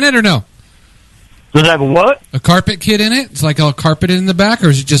carpet kit in it or no? Does it have a what? A carpet kit in it? It's like all carpeted in the back, or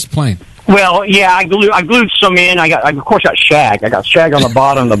is it just plain? Well, yeah, I glued some in. I of course got shag. I got shag on the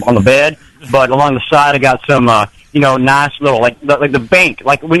bottom on the bed, but along the side I got some nice little like the bank,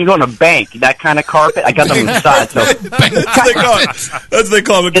 like when you go in a bank, that kind of carpet. I got them on the side. So That's what they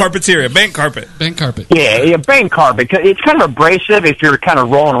call it, carpeteria, bank carpet. Bank carpet. Yeah, bank carpet. It's kind of abrasive if you're kind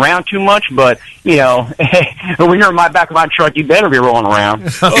of rolling around too much, but when you're in my back of my truck, you better be rolling around.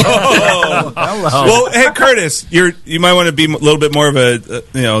 Well, hey Curtis, you might want to be a little bit more of a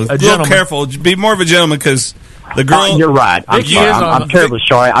little careful. Be more of a gentleman because the girl. You're right. I'm sorry. I'm terribly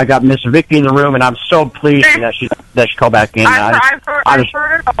sorry. I got Miss Vicki in the room, and I'm so pleased that she called back in. I've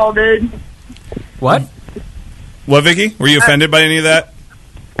heard it all, dude. What? What, Vicki? Were you offended by any of that?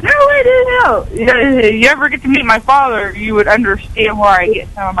 No, I didn't know. You ever get to meet my father, you would understand where I get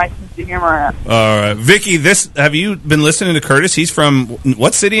some of my sense of humor at. All right, Vicki. Have you been listening to Curtis? He's from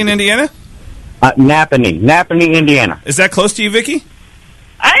what city in Indiana? Napanee, Indiana. Is that close to you, Vicki?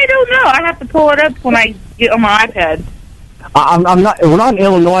 I don't know. I have to pull it up when I get on my iPad. I'm not. We're not in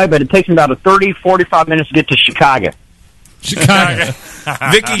Illinois, but it takes me about 45 minutes to get to Chicago.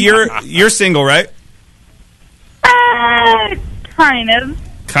 Vicki, you're single, right? Kind of.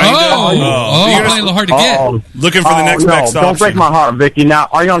 You're playing a little hard to get. Looking for the next best option. Don't break my heart, Vicki. Now,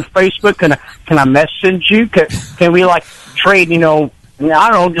 are you on Facebook? Can I message you? Can we trade? I don't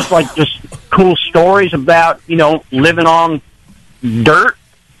know, just cool stories about living on dirt.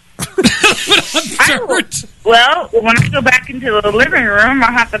 Well, when I go back into the living room,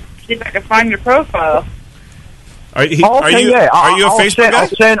 I'll have to see if I can find your profile. Are you a Facebook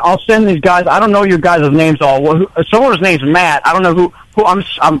guy? I'll send these guys. I don't know your guys' names all. Someone's name's Matt. I don't know who.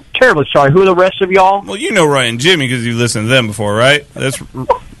 I'm terribly sorry. Who are the rest of y'all? Well, you know Ryan and Jimmy because you listened to them before, right? That's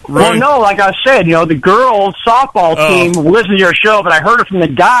Well, no, like I said, the girls' softball team listened to your show, but I heard it from the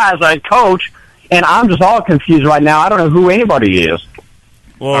guys I coach, and I'm just all confused right now. I don't know who anybody is.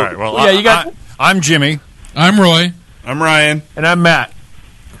 Well, all right. Well, I'm Jimmy. I'm Roy. I'm Ryan. And I'm Matt.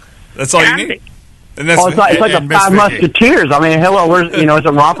 That's all you need? And that's it's like the Five Musketeers. I mean, hello, where's it's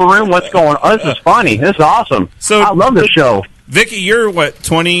a romper room? What's going on? This is funny. This is awesome. So I love this show. Vicki, you're what,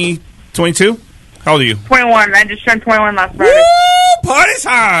 20, 22? How old are you? 21. I just turned 21 last Friday. Woo! Party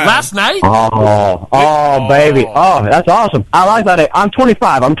time! Last night? Oh, baby. Oh, that's awesome. I like that age. I'm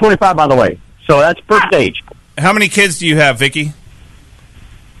 25. I'm 25, by the way. So that's perfect age. How many kids do you have, Vicki?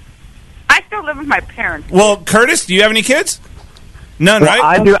 I still live with my parents. Well, Curtis, do you have any kids? None, right?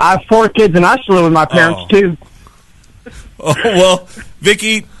 I do. I have 4 kids, and I still live with my parents, too. Oh, well,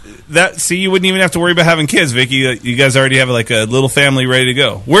 Vicki, you wouldn't even have to worry about having kids, Vicki. You guys already have like a little family ready to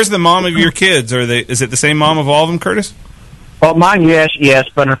go. Where's the mom of your kids? Is it the same mom of all of them, Curtis? Well, mine, yes,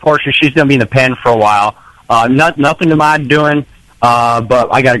 but unfortunately, she's going to be in the pen for a while. Nothing to mind doing,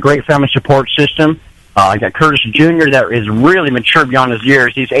 but I got a great family support system. I got Curtis Jr. that is really mature beyond his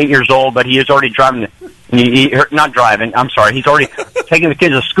years. He's 8 years old, but he is already driving. Not driving. I'm sorry. He's already taking the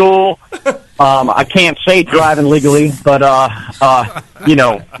kids to school. I can't say driving legally, but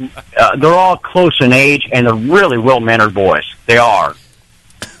they're all close in age, and they're really well-mannered boys. They are.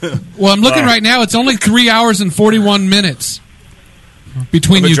 Well, I'm looking right now. It's only 3 hours and 41 minutes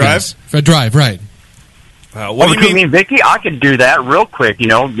between you guys. For a drive, right? What do you mean, Vicki? I could do that real quick.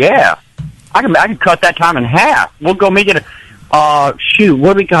 Yeah. I can cut that time in half. We'll go make it. Shoot,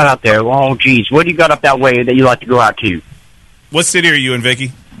 what do we got out there? Oh, geez, what do you got up that way that you like to go out to? What city are you in,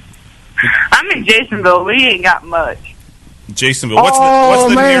 Vicki? I'm in Jasonville. We ain't got much. Jasonville. What's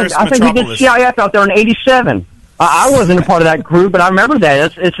the nearest I think metropolis? we did CIF out there in '87. I wasn't a part of that group, but I remember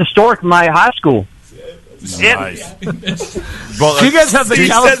that. It's historic in my high school. Nice. Well, do you guys have the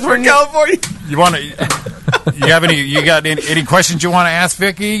California? You want to? You have any? You got any questions you want to ask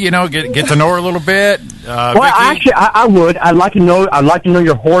Vicki? Get to know her a little bit. Well, Vicki? actually, I would. I'd like to know. I'd like to know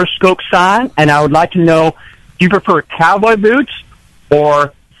your horoscope sign, and I would like to know: do you prefer cowboy boots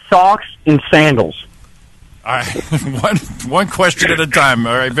or socks and sandals? All right, one question at a time.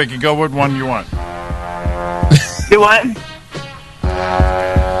 All right, Vicki, go with one you want. Do what?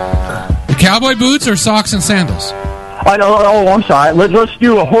 The cowboy boots or socks and sandals? I'm sorry. Let's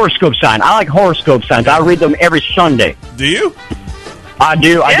do a horoscope sign. I like horoscope signs. I read them every Sunday. Do you? I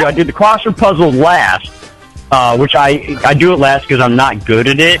do. Yeah. I do the crossword puzzle last, which I do it last because I'm not good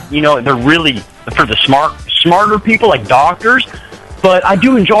at it. They're really for the smarter people like doctors. But I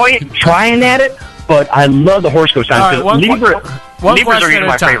do enjoy it, trying at it. But I love the horoscope signs. Right, Libras are usually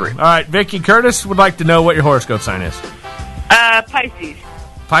my favorite. All right, Vicki, Curtis would like to know what your horoscope sign is. Pisces.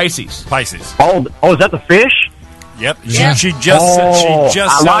 Pisces. Pisces. Oh, is that the fish? Yep. Yeah. She just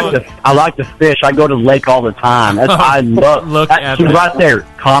I like to fish. I go to the lake all the time. I love. Look at she's that. right there.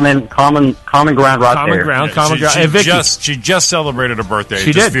 Common ground right there. Common ground. Hey, Vicki. She just celebrated her birthday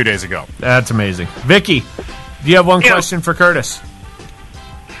She just did. a few days ago. That's amazing. Vicki, do you have one question for Curtis?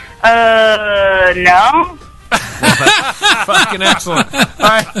 No. Fucking excellent. All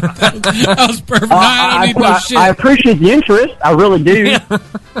right. That was perfect. I don't need no shit. I appreciate the interest. I really do.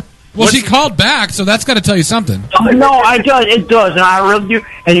 Well, she called back, so that's got to tell you something. No, it does, and I really do.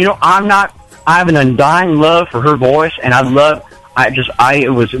 And I have an undying love for her voice, and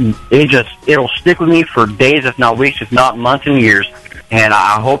it'll stick with me for days, if not weeks, if not months and years. And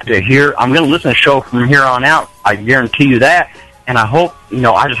I hope to hear. I'm going to listen to the show from here on out. I guarantee you that. And I hope,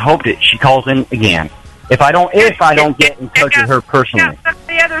 I just hope that she calls in again. If I don't get in touch with her personally. Some of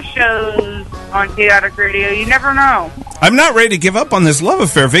the other shows on Chaotic Radio, you never know. I'm not ready to give up on this love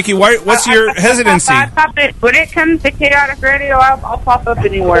affair, Vicki. What's your hesitancy? When it comes to Chaotic Radio, I'll pop up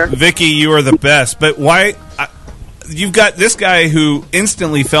anywhere. Vicki, you are the best. But why? You've got this guy who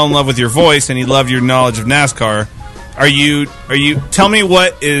instantly fell in love with your voice, and he loved your knowledge of NASCAR. Are you? Tell me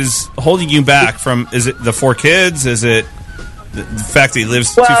what is holding you back from? Is it the 4 kids? Is it the fact that he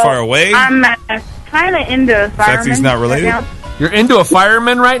lives too far away? I'm kind of into firemen. The fact he's not related. Right now. You're into a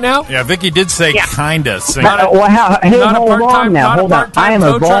fireman right now? Yeah, Vicki did say kinda. Hold on. I am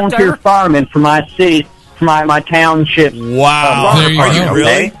a volunteer fireman for my city, for my township. Wow. There you Are go. you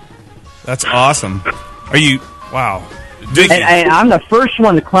really? That's awesome. Are you? Wow. Vicki. And I'm the first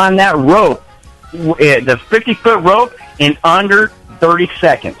one to climb that rope, the 50-foot rope, in under 30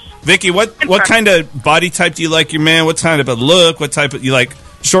 seconds. Vicki, what kind of body type do you like your man? What kind of a look? What type of, you like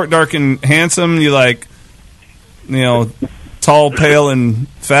short, dark, and handsome? You like, tall, pale, and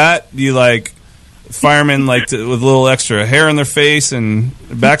fat? Do you like firemen with a little extra hair on their face and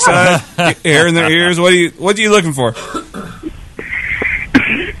backside, hair in their ears? What are you looking for?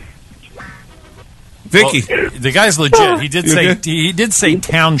 Vicki, the guy's legit. He did say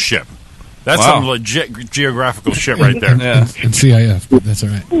township. That's some legit geographical shit right there. Yeah. And CIF, but that's all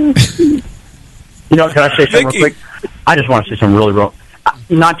right. Can I say something real quick? I just want to say something really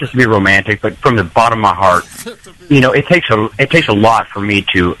not just to be romantic, but from the bottom of my heart. It takes a lot for me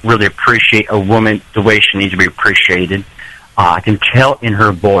to really appreciate a woman the way she needs to be appreciated. I can tell in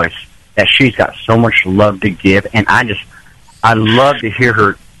her voice that she's got so much love to give, and I love to hear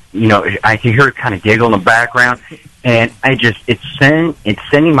her. I can hear her kind of giggle in the background, and it's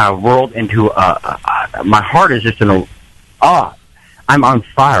sending my world into my heart is just I'm on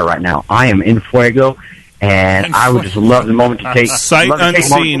fire right now. I am in fuego, and I would just love the moment to take sight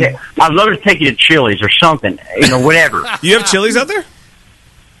unseen. I'd love to take you to Chili's or something, whatever. You have Chili's out there?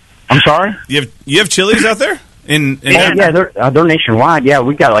 I'm sorry? You have Chili's out there? Yeah, they're nationwide. Yeah,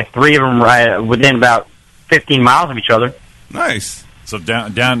 we got like 3 of them right within about 15 miles of each other. Nice. So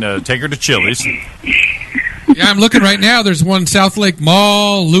down take her to Chili's. Yeah, I'm looking right now. There's one South Lake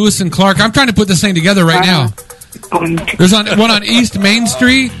Mall, Lewis and Clark. I'm trying to put this thing together right now. There's one on East Main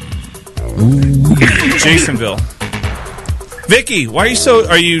Street. Jasonville. Vicki, why are you so?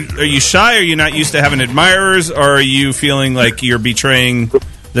 Are you shy? Are you not used to having admirers, or are you feeling like you're betraying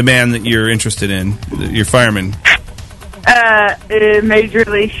the man that you're interested in, your fireman?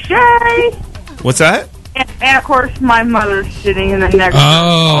 Majorly shy. What's that? And of course, my mother's sitting in the next.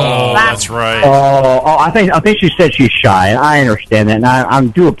 Oh, that's right. I think she said she's shy, and I understand that, and I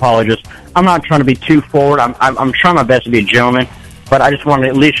do apologize. I'm not trying to be too forward. I'm trying my best to be a gentleman, but I just want to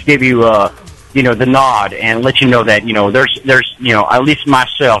at least give you the nod and let you know that there's at least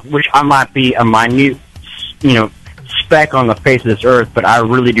myself, which I might be a minute speck on the face of this earth, but I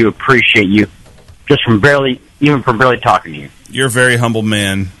really do appreciate you just from barely talking to you. You're a very humble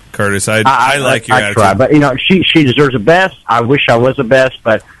man, Curtis. I like your attitude. Try, but she deserves the best. I wish I was the best,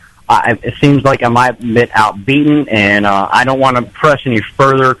 but it seems like I might have been outbeaten, and I don't want to press any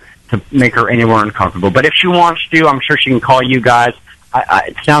further to make her any more uncomfortable. But if she wants to, I'm sure she can call you guys.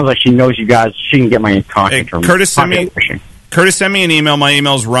 It sounds like she knows you guys. She can get my contact from Curtis, send me an email. My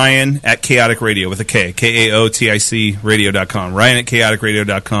email is Ryan@Kaotic Radio with a K, Kaotic radio.com.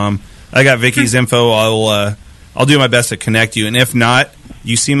 Ryan@KaoticRadio.com. I got Vicki's info. I'll do my best to connect you, and if not,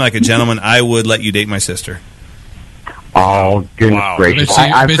 you seem like a gentleman. I would let you date my sister. Oh, goodness gracious!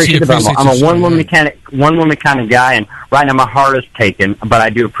 I appreciate it. I'm a one woman kind of guy, and right now my heart is taken. But I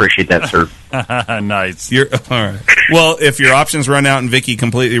do appreciate that, sir. Nice. You're all right. Well, if your options run out and Vicki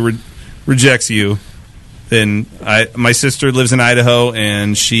completely rejects you, then my sister lives in Idaho,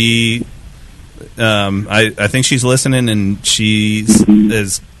 and she, I think she's listening, and she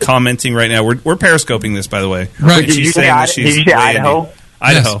is commenting right now. We're periscoping this, by the way. Right? Did you say Idaho?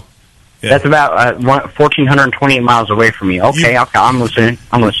 Idaho. That's about 1,428 miles away from me. Okay, I'm listening.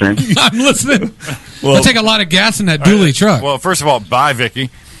 I'm listening. Well, I'll take a lot of gas in that dually truck. Well, first of all, bye,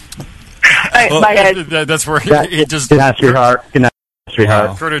 Vicki. Hey, bye, guys. That's where he just. Good night, sweetheart. Good night,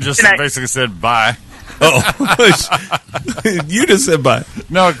 sweetheart. Curtis just basically said bye. You just said bye.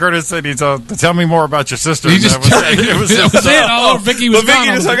 No, Curtis said tell me more about your sister. He just that was it. Oh, Vicky was gone.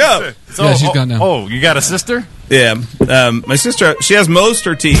 Vicky just hung up. So, yeah, she's gone now. Oh, you got a sister? Yeah. My sister, she has most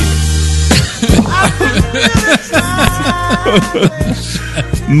her teeth.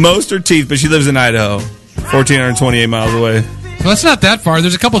 Most her teeth, but she lives in Idaho, 1,428 miles away. Well, that's not that far.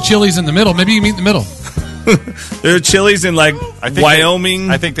 There's a couple Chili's in the middle. Maybe you meet in the middle. There are Chili's in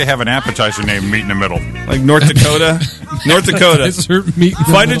Wyoming. I think they have an appetizer named Meat in the Middle, like North Dakota. North Dakota.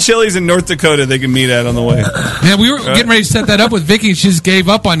 Find a Chili's in North Dakota they can meet at on the way. Man, we were getting ready to set that up with Vicki, and she just gave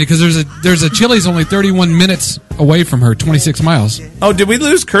up on it because there's a Chili's only 31 minutes away from her, 26 miles. Oh, did we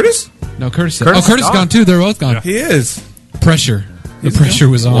lose Curtis? No, Curtis is gone too. They're both gone. Yeah. He is. Pressure. The pressure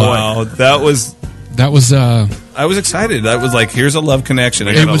was on. Wow, that was. I was excited. That was like, here's a love connection.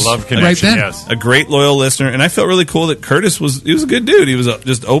 I got a love connection. Right then. Yes. A great loyal listener, and I felt really cool that Curtis was a good dude. He was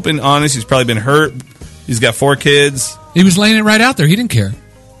just open, honest. He's probably been hurt. He's got 4 kids. He was laying it right out there. He didn't care.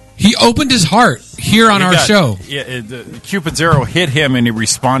 He opened his heart here on our show. Yeah, Cupid's arrow hit him, and he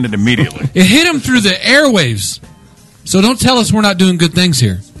responded immediately. It hit him through the airwaves. So don't tell us we're not doing good things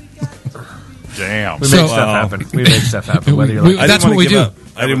here. Damn. We make stuff happen. We make stuff happen. Whether you're like, that's what we do.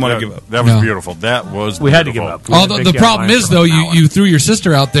 I didn't want to give up. That was beautiful. That was beautiful. We had to give up. Although the problem is, though, you threw your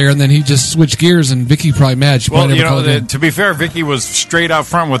sister out there, and then he just switched gears, and Vicki probably mad. She probably never called in. To be fair, Vicki was straight out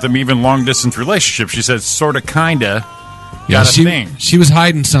front with him, even long-distance relationship. She said, sort of, kind of, got a thing. She was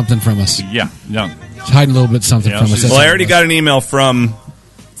hiding something from us. Yeah. She's hiding a little bit something from us. Well, I already got an email from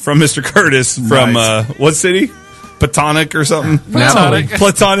Mr. Curtis from what city? Platonic or something?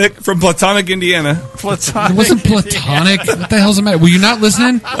 Platonic from Platonic, Indiana. It wasn't Platonic. What the hell's the matter? Were you not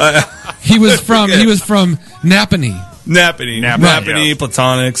listening? He was from Napanee. Napanee,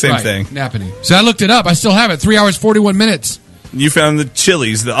 Platonic, same thing. Napanee. So I looked it up. I still have it. 3 hours, 41 minutes. You found the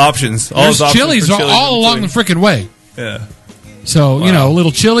Chili's, the options. There's Chili's all along the freaking way. Yeah. So,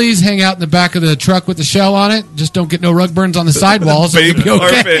 little Chili's, hang out in the back of the truck with the shell on it. Just don't get no rug burns on the sidewalls. It'll be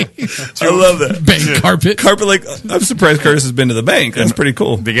okay. I love that. Bank carpet. I'm surprised Curtis has been to the bank. That's pretty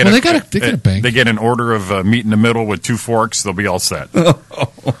cool. They get a bank. They get an order of meat in the middle with 2 forks. They'll be all set. That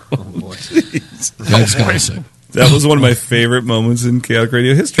was one of my favorite moments in Chaotic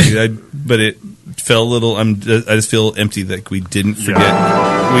Radio history. But it felt a little. I just feel empty that we didn't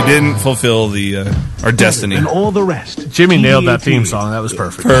forget. We didn't fulfill our destiny and all the rest. Jimmy nailed that theme song. That was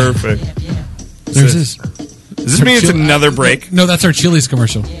perfect. There's this. Does this mean it's another break? No, that's our Chili's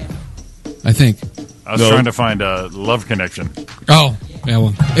commercial. I think. I was trying to find a love connection. Oh, yeah.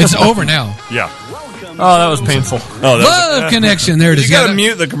 Well, it's over now. Yeah. Oh, that was painful. Love connection. There it is. You got to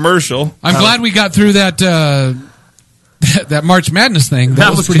mute the commercial. I'm glad we got through that. That March Madness thing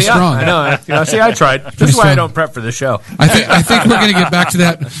that was pretty strong. I know. See, I tried. This is why I don't prep for the show. I think we're going to get back to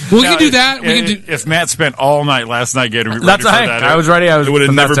that. We can do that. If Matt spent all night last night getting ready that's for that, I was ready. It would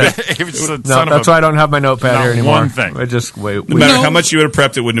have never been. That's why I don't have my notepad here anymore. One thing. I just wait. No matter how much you would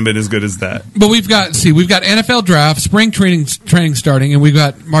have prepped, it wouldn't have been as good as that. But we've got NFL draft, spring training starting, and we've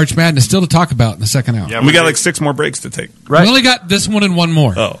got March Madness still to talk about in the second hour. Yeah, we got like 6 more breaks to take. Right. We only got this one and one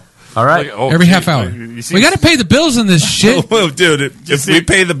more. Oh. All right. Every half hour. We got to pay the bills in this shit. Oh, dude, if we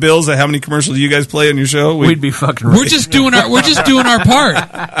pay the bills at how many commercials you guys play on your show, we'd be fucking rich. We're just doing our part.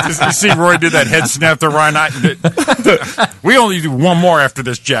 You see Roy do that head snap to Ryan. We only do one more after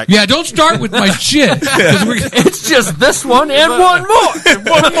this, Jack. Yeah, don't start with my shit. It's just this one and one more.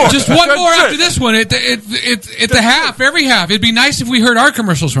 Just one more after this one. It's the half, every half. It'd be nice if we heard our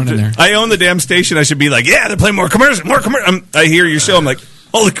commercials running there. I own the damn station. I should be like, yeah, they're playing more commercials. I hear your show. I'm like,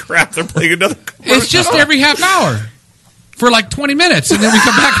 holy crap, they're playing another commercial. It's just every half hour for like 20 minutes, and then we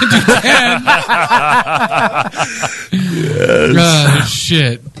come back and do 10. Yes.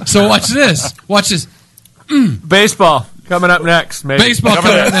 Shit. So watch this. Baseball coming up next. Maybe. Baseball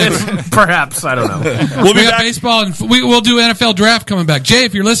coming up next. Perhaps. I don't know. We got baseball, and we'll do NFL draft coming back. Jay,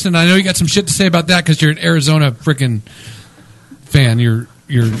 if you're listening, I know you got some shit to say about that because you're an Arizona freaking fan. He's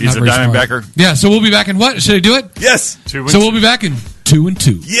a Diamondbacker. Yeah, so we'll be back in what? Should I do it? Yes. So we'll be back in 2 and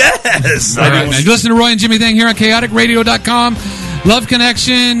 2. Yes. All right, man. Listen to Roy and Jimmy Thing here on ChaoticRadio.com. Love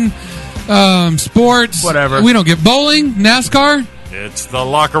Connection, sports. Whatever. We don't get bowling, NASCAR. It's the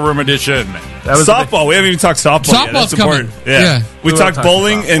Locker Room edition. That was softball. We haven't even talked softball yet. That's coming. Important. Yeah. We talked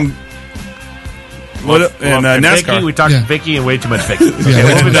bowling and NASCAR. Vicki, we talked Vicki and way too much Vicki. Okay,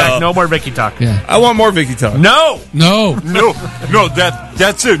 we'll be back. No more Vicki talk. Yeah. I want more Vicki talk. No.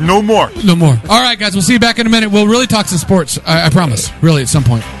 That's it. No more. No more. All right, guys. We'll see you back in a minute. We'll really talk some sports. I promise. Really, at some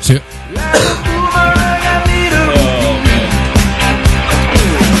point. See you.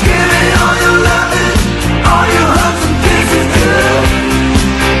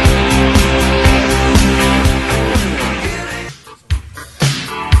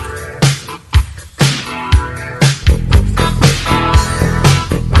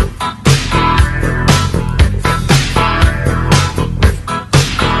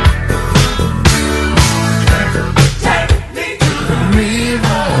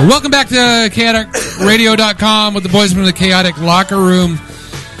 Welcome back to ChaoticRadio.com with the boys from the Chaotic Locker Room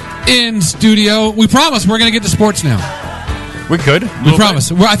in studio. We promise we're going to get to sports now. We could. We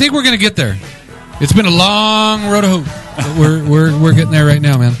promise. I think we're going to get there. It's been a long road to hope. But we're getting there right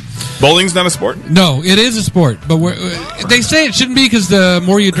now, man. Bowling's not a sport? No, it is a sport. But they say it shouldn't be because the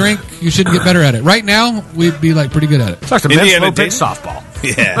more you drink, you shouldn't get better at it. Right now, we'd be like pretty good at it. It's like Indiana dating softball.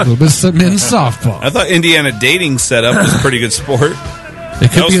 Yeah. A little bit of men's softball. I thought Indiana dating setup was a pretty good sport. It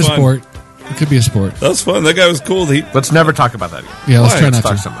could be a sport. It could be a sport. That was fun. That guy was cool. Let's never talk about that again. Yeah, let's try not to.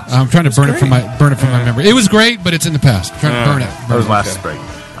 I'm trying to burn it from my memory. It was great, but it's in the past. I'm trying to burn it. That was last break.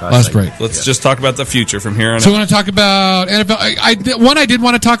 Last break. Let's just talk about the future from here on out. So we want to talk about NFL. One I did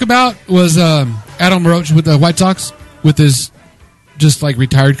want to talk about was Adam LaRoche with the White Sox, with his just like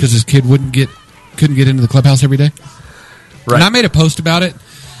retired because his kid couldn't get into the clubhouse every day. Right. And I made a post about it,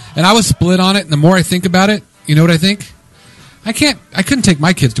 and I was split on it. And the more I think about it, you know what I think? I couldn't take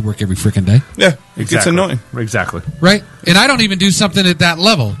my kids to work every freaking day. Yeah, it gets annoying. Exactly. Right? And I don't even do something at that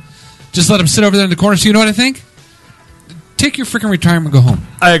level. Just let them sit over there in the corner. So you know what I think? Take your freaking retirement and go home.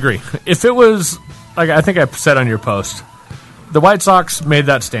 I agree. If it was, like I think I said on your post, the White Sox made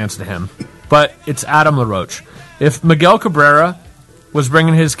that stance to him. But it's Adam LaRoche. If Miguel Cabrera was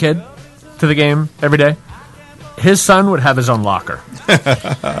bringing his kid to the game every day, his son would have his own locker.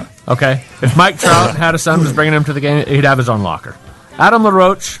 Okay? If Mike Trout had a son who was bringing him to the game, he'd have his own locker. Adam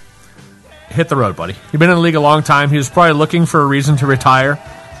LaRoche, hit the road, buddy. He'd been in the league a long time. He was probably looking for a reason to retire.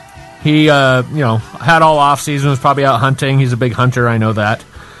 He, had all off season, was probably out hunting. He's a big hunter, I know that.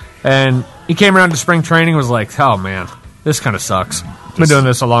 And he came around to spring training and was like, oh, man, this kind of sucks. I've been doing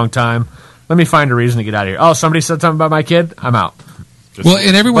this a long time. Let me find a reason to get out of here. Oh, somebody said something about my kid? I'm out.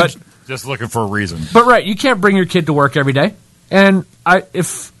 And everyone... Just looking for a reason. But, right, you can't bring your kid to work every day. And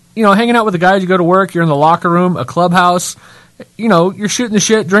if hanging out with the guys, you go to work, you're in the locker room, a clubhouse, you're shooting the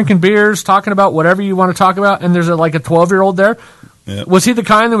shit, drinking beers, talking about whatever you want to talk about, and there's a 12-year-old there. Yep. Was he the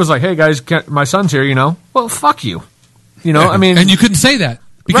kind that was like, hey, guys, my son's here, Well, fuck you. I mean... And you couldn't say that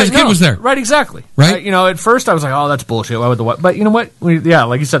because the kid was there. Right, exactly. Right? At first I was like, oh, that's bullshit. Why would the what? But you know what?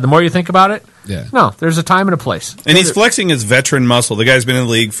 Like you said, the more you think about it, no, there's a time and a place. And he's flexing his veteran muscle. The guy's been in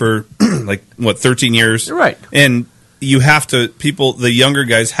the league for, 13 years? You're right. And you have to, the younger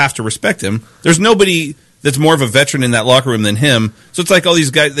guys have to respect him. There's nobody that's more of a veteran in that locker room than him. So it's like all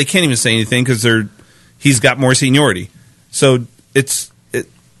these guys, they can't even say anything because he's got more seniority. So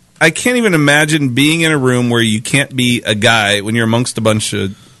I can't even imagine being in a room where you can't be a guy when you're amongst a bunch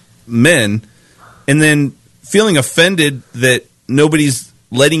of men and then feeling offended that nobody's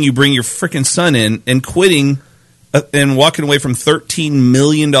letting you bring your freaking son in and quitting and walking away from $13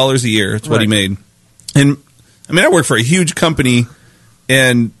 million a year. That's what he made. And I mean, I work for a huge company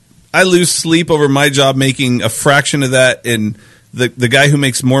and I lose sleep over my job making a fraction of that. And the guy who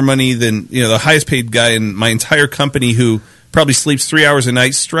makes more money than, the highest paid guy in my entire company who probably sleeps 3 hours a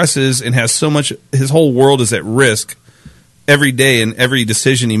night, stresses, and has so much, his whole world is at risk every day, and every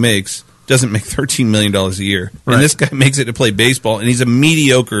decision he makes doesn't make $13 million a year. Right. And this guy makes it to play baseball, and he's a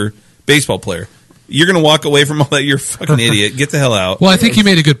mediocre baseball player. You're going to walk away from all that, you're a fucking idiot. Get the hell out. Well, I think you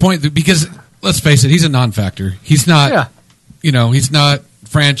made a good point, because, let's face it, he's a non-factor. He's not, he's not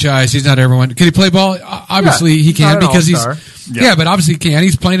franchise, he's not everyone. Can he play ball? Obviously he can, because but obviously he can.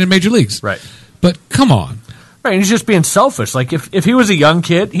 He's playing in major leagues. Right. But come on. Right, and he's just being selfish. Like, if he was a young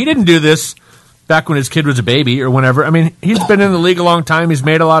kid, he didn't do this back when his kid was a baby or whenever. I mean, he's been in the league a long time. He's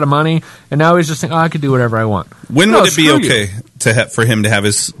made a lot of money, and now he's just saying, I could do whatever I want. When would it be okay for him to have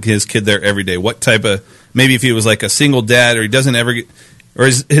his kid there every day? What type of, maybe if he was like a single dad or he doesn't ever get, or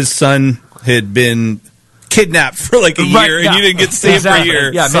his son had been kidnapped for like a year and you didn't get to see him for a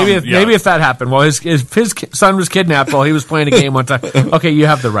year. Yeah, maybe if that happened. Well, his son was kidnapped while he was playing a game one time. Okay, you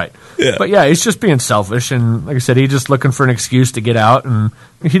have the right. Yeah. But yeah, he's just being selfish, and like I said, he's just looking for an excuse to get out, and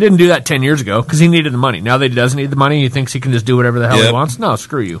he didn't do that 10 years ago because he needed the money. Now that he doesn't need the money, he thinks he can just do whatever the hell he wants. No,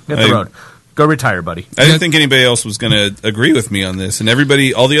 screw you. Hit the road. Go retire, buddy. I didn't think anybody else was going to agree with me on this. And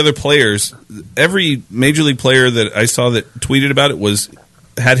everybody, all the other players, every major league player that I saw that tweeted about it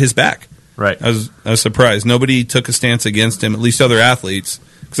had his back. Right. I was surprised. Nobody took a stance against him, at least other athletes.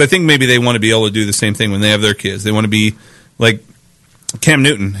 Because I think maybe they want to be able to do the same thing when they have their kids. They want to be like Cam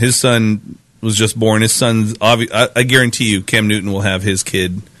Newton. His son was just born. His son's I guarantee you Cam Newton will have his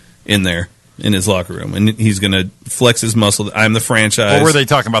kid in there in his locker room, and he's going to flex his muscle. I'm the franchise. Or were they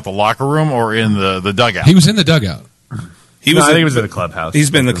talking about the locker room or in the dugout? He was in the dugout. I think he was in the clubhouse.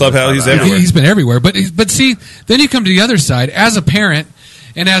 He's been in the clubhouse. He's everywhere. He's been everywhere. But see, then you come to the other side as a parent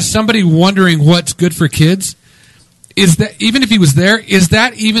and as somebody wondering what's good for kids. Is that even if he was there, is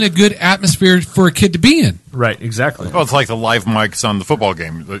that even a good atmosphere for a kid to be in? Right, exactly. Well, it's like the live mics on the football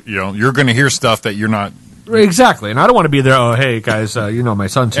game. You're going to hear stuff that you're not. Exactly, and I don't want to be there. Oh, hey guys, my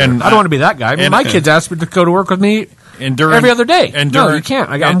son's here. And I don't want to be that guy. I mean, my kids ask me to go to work with me every other day. And no, you can't.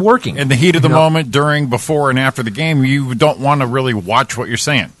 I'm working. In the heat of the moment, during, before, and after the game, you don't want to really watch what you're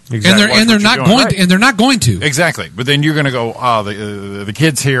saying. Exactly. And they're not going to. And they're not going to. Exactly. But then you're going to go, the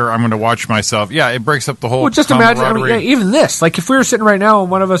kid's here. I'm going to watch myself. Yeah, it breaks up the whole. Well, just imagine. I mean, even this. Like if we were sitting right now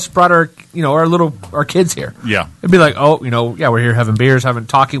and one of us brought our kids here. Yeah. It'd be like, we're here having beers,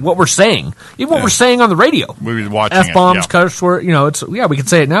 talking what we're saying, even what we're saying on the radio. We were watching F-bombs, cuss word. We can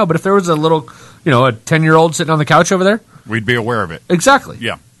say it now. But if there was a little, a 10-year-old sitting on the couch over there, we'd be aware of it. Exactly.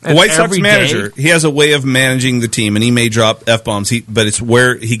 Yeah. The White Sox manager, he has a way of managing the team, and he may drop F-bombs, but it's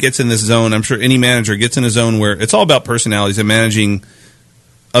where he gets in this zone. I'm sure any manager gets in a zone where it's all about personalities and managing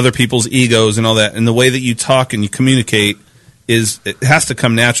other people's egos and all that. And the way that you talk and you communicate it has to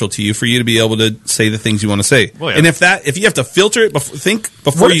come natural to you for you to be able to say the things you want to say. Well, yeah. And if you have to filter it,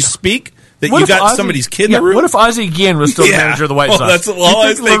 before you speak, that you got somebody's kid in the room. What if Ozzie Guillen was still the manager of the White Sox? That's all I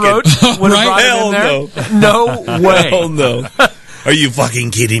was thinking. LaRoche would have brought him in there? No way. Hell no. Are you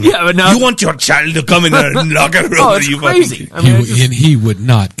fucking kidding me? Yeah, but now, you want your child to come in a locker room? Oh, it's crazy. He would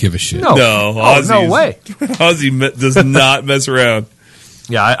not give a shit. No, no way. Ozzie does not mess around.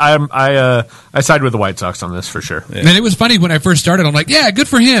 Yeah, I side with the White Sox on this for sure. Yeah. And it was funny when I first started. I'm like, yeah, good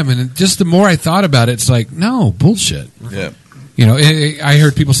for him. And just the more I thought about it, it's like, no, bullshit. Yeah. I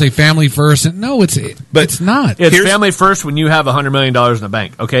heard people say family first, and no, it's not. It's family first when you have $100 million in the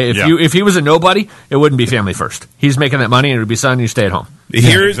bank. Okay, if he was a nobody, it wouldn't be family first. He's making that money, and it would be son, you stay at home.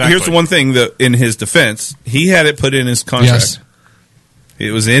 Here's the one thing that in his defense, he had it put in his contract. Yes.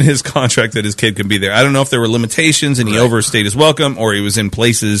 It was in his contract that his kid can be there. I don't know if there were limitations and he overstayed his welcome, or he was in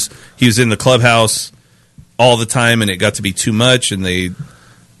places. He was in the clubhouse all the time, and it got to be too much,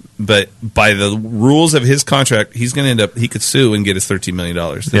 But by the rules of his contract, he's going to end up. He could sue and get his $13 million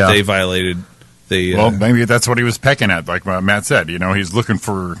that they violated. Well, maybe that's what he was pecking at, like Matt said. He's looking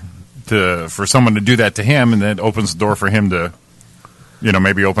for someone to do that to him, and then it opens the door for him to,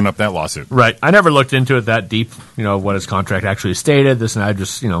 maybe open up that lawsuit. Right. I never looked into it that deep. What his contract actually stated. This and I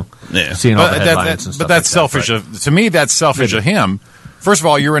just seeing all the headlines and stuff. But that's selfish. To me, that's selfish of him. First of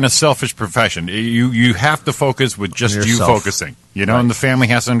all, you're in a selfish profession. You have to focus with just you focusing. And the family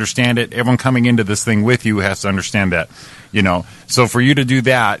has to understand it. Everyone coming into this thing with you has to understand that. So for you to do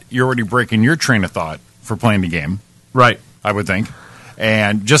that, you're already breaking your train of thought for playing the game. Right. I would think.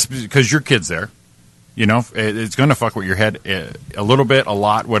 And just because your kid's there, it's going to fuck with your head a little bit, a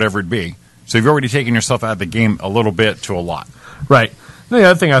lot, whatever it be. So you've already taken yourself out of the game a little bit to a lot. Right. The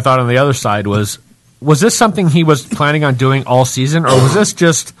other thing I thought on the other side was this something he was planning on doing all season, or was this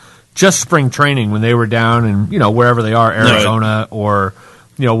just spring training when they were down and wherever they are, Arizona, or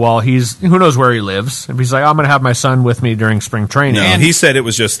while who knows where he lives? And he's like, I'm going to have my son with me during spring training. No, and he said it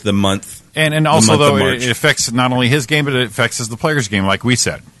was just the month. And also, though, it affects not only his game, but it affects the player's game, like we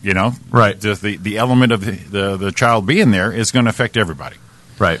said. Right? Just the element of the child being there is going to affect everybody.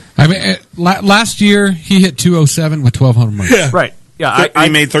 Right. I mean, last year he hit 207 with 1,200 runs. Yeah. Right. Yeah, he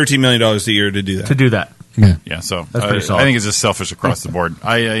made $13 million a year to do that. Yeah. So that's pretty solid. I think it's just selfish across the board.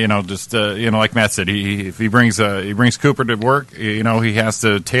 Like Matt said, if he brings Cooper to work, he has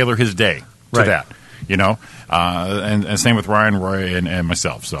to tailor his day to that. And same with Ryan, Roy, and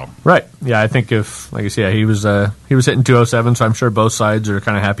myself. So right. Yeah, I think if, like you said, he was hitting 207, so I'm sure both sides are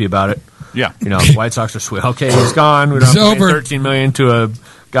kind of happy about it. Yeah. White Sox are sweet. Okay, he's gone. We don't have to pay $13 million to a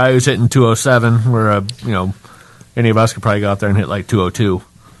guy who's hitting 207. Where any of us could probably go out there and hit like 202.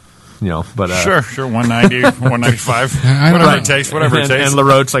 But sure, 190, 195, whatever it takes. And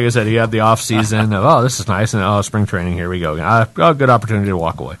LaRoche, like I said, he had the off season. This is nice, and spring training, here we go. A good opportunity to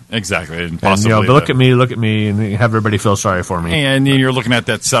walk away. Exactly, and possibly. But look at me, and have everybody feel sorry for me. And you're looking at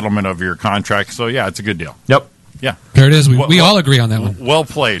that settlement of your contract, so yeah, it's a good deal. Yep. Yeah. There it is. We all agree on that one. Well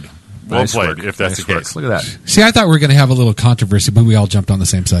played. Well Nice played, work. if that's Nice the work. case. Look at that. See, I thought we were going to have a little controversy, but we all jumped on the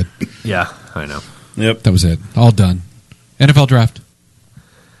same side. Yeah, I know. Yep. That was it. All done. NFL draft.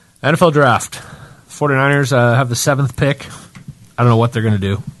 NFL draft. 49ers have the 7th pick. I don't know what they're going to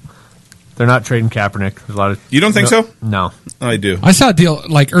do. They're not trading Kaepernick. There's a lot of You don't think so? No. I do. I saw a deal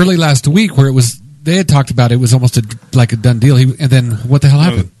like early last week where they had talked about it was almost like a done deal. And then what the hell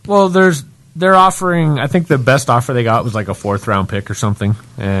happened? Well, they're offering. I think the best offer they got was like a 4th round pick or something,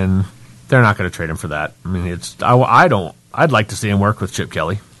 and they're not going to trade him for that. I mean, I don't. I'd like to see him work with Chip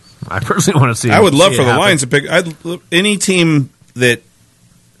Kelly. I personally want to see. I would love see for it the happen. Lions to pick any team that,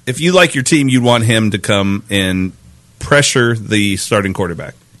 if you like your team, you'd want him to come and pressure the starting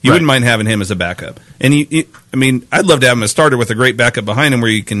quarterback. You wouldn't mind having him as a backup. And I mean, I'd love to have him as a starter with a great backup behind him,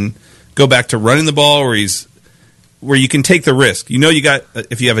 where you can go back to running the ball, where you can take the risk. You know,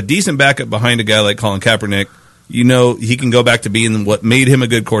 if you have a decent backup behind a guy like Colin Kaepernick, you know he can go back to being what made him a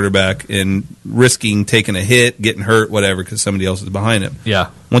good quarterback and risking taking a hit, getting hurt, whatever, because somebody else is behind him. Yeah.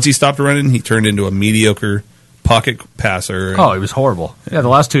 Once he stopped running, he turned into a mediocre pocket passer. Oh, he was horrible. Yeah, the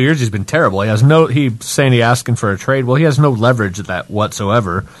last 2 years he's been terrible. He's saying he's asking for a trade. Well, he has no leverage at that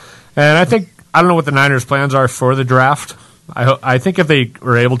whatsoever. And I don't know what the Niners' plans are for the draft. I think if they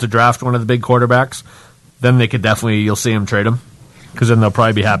were able to draft one of the big quarterbacks, then they could you'll see him trade him, because then they'll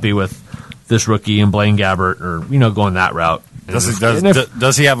probably be happy with this rookie and Blaine Gabbert, or going that route.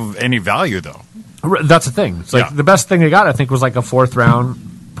 Does he have any value though? That's the thing. It's like the best thing they got, I think, was like a 4th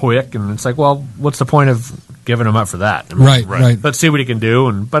round pick, and it's like, well, what's the point of giving him up for that? I mean, Right. Let's see what he can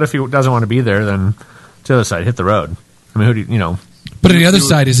do. But if he doesn't want to be there, then to the other side, hit the road. I mean, who do you? But on the other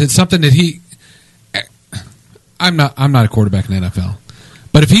side, is it something that he? I'm not a quarterback in the NFL,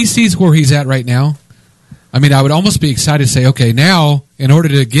 but if he sees where he's at right now, I mean, I would almost be excited to say, okay, now in order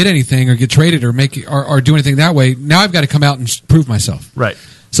to get anything or get traded or or do anything that way, now I've got to come out and prove myself. Right.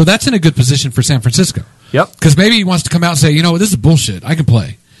 So that's in a good position for San Francisco. Yep. Because maybe he wants to come out and say, this is bullshit. I can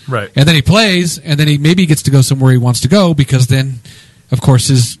play. Right. And then he plays, and then he maybe gets to go somewhere he wants to go, because then, of course,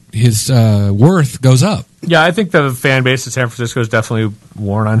 his worth goes up. Yeah, I think the fan base of San Francisco is definitely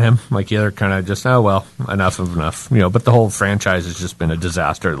worn on him. Like, they're kind of just, enough of enough. But the whole franchise has just been a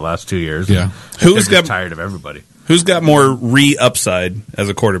disaster the last 2 years. Yeah. Who's got tired of everybody? Who's got more upside as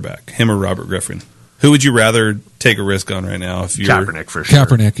a quarterback, him or Robert Griffin? Who would you rather take a risk on right now? If you're Kaepernick, for sure.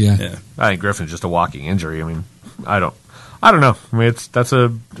 Kaepernick, yeah. I think Griffin's just a walking injury. I mean, I don't know. I mean, that's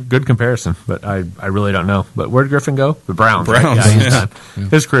a good comparison, but I really don't know. But where'd Griffin go? The Browns. Right? Yeah, he's done. Yeah.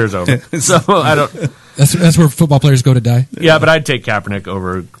 His career's over. So I don't. That's where football players go to die. Yeah, but I'd take Kaepernick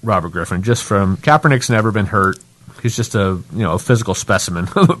over Robert Griffin, just from Kaepernick's never been hurt. He's just a physical specimen.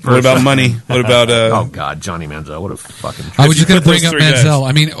 What about money? What about oh God, Johnny Manziel? What a fucking. I was just going to bring up Manziel.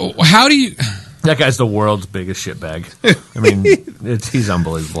 I mean, how do you? That guy's the world's biggest shitbag. I mean, he's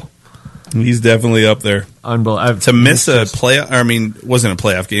unbelievable. He's definitely up there. Unbelievable. To miss a playoff, I mean, it wasn't a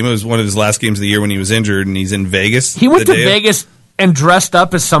playoff game. It was one of his last games of the year when he was injured, and he's in Vegas. He went to Vegas and dressed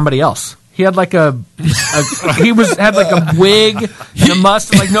up as somebody else. He had like had like a wig and a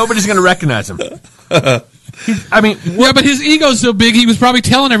mustache. Like, nobody's going to recognize him. Yeah, but his ego's so big, he was probably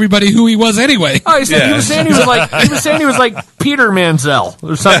telling everybody who he was anyway. Oh, he was saying he was like Peter Manziel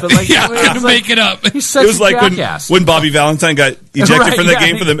or something. Like, to make it up. He's such a jackass. when Bobby Valentine got ejected from the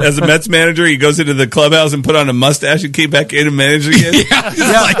game as a Mets manager. He goes into the clubhouse and put on a mustache and came back in and managed again.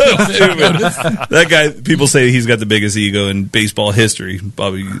 That guy, people say he's got the biggest ego in baseball history.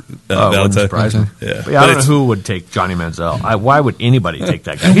 Bobby Valentine. Yeah, I don't know who would take Johnny Manziel. Why would anybody take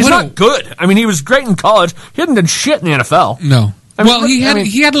that guy? He's not good. I mean, he was great in college. He hadn't done shit in the NFL. No. He had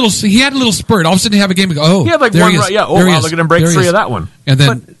a little spurt. All of a sudden, he have a game and go, oh, he had like there one he is. run. Yeah. Oh, There he wow, is. look at him break There he free is. of that one. And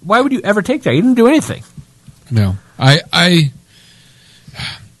then, but why would you ever take that? He didn't do anything. No, I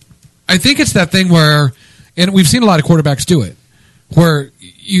think it's that thing where, and we've seen a lot of quarterbacks do it, where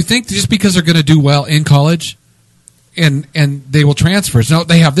you think just because they're going to do well in college, and they will transfer. So, no,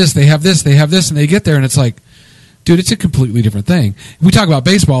 they have this, and they get there, and it's like, dude, it's a completely different thing. We talk about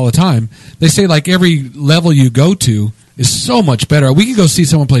baseball all the time. They say like every level you go to is so much better. We can go see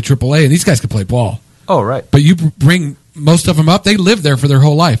someone play AAA, and these guys can play ball. Oh, right. But you bring most of them up, they live there for their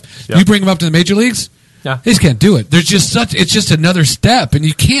whole life. Yep. You bring them up to the major leagues, they just can't do it. There's just it's just another step, and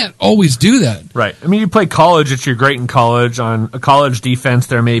you can't always do that. Right. I mean, you play college, you're great in college. On a college defense,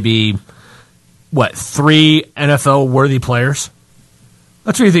 there may be, 3 NFL-worthy players?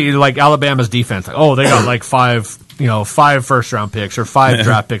 That's what you think, like Alabama's defense. Like, oh, they got like 5 first-round picks or 5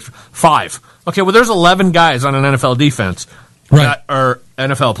 draft picks. 5. Okay, well, there's 11 guys on an NFL defense that are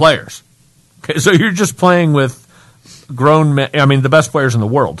NFL players. Okay, so you're just playing with grown men. I mean, the best players in the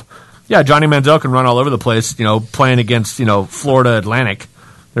world. Yeah, Johnny Manziel can run all over the place, playing against, Florida Atlantic,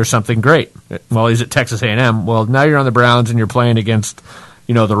 there's something great. Well, he's at Texas A&M. Well, now you're on the Browns and you're playing against,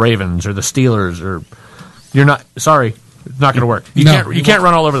 the Ravens or the Steelers, or you're not. Sorry, it's not going to work. You can't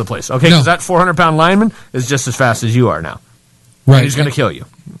run all over the place. Okay, because that 400-pound lineman is just as fast as you are now. Right, and he's going to kill you.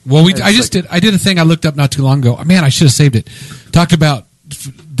 Well, I did a thing I looked up not too long ago. Oh, man, I should have saved it. Talked about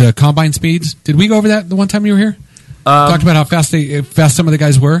the combine speeds. Did we go over that the one time you were here? Talked about how fast some of the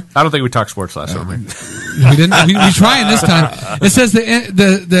guys were. I don't think we talked sports last time. We didn't. We trying this time. It says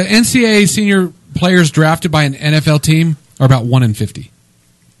the NCAA senior players drafted by an NFL team are about 1 in 50.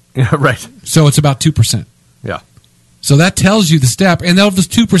 Yeah, right. So it's about 2%. Yeah. So that tells you the step. And of those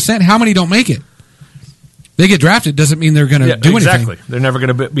 2%, how many don't make it? They get drafted doesn't mean they're going to do anything. Exactly. They're never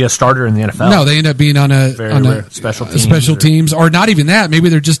going to be a starter in the NFL. No, they end up being on a special teams, or not even that. Maybe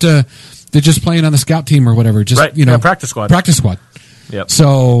they're just playing on the scout team or whatever. Just practice squad. Practice squad. Yep.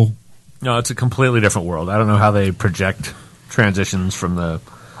 So no, it's a completely different world. I don't know how they project transitions from the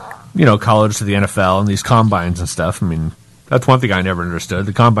college to the NFL and these combines and stuff. I mean, that's one thing I never understood.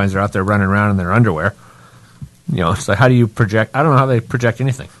 The combines are out there running around in their underwear. It's like, how do you project? I don't know how they project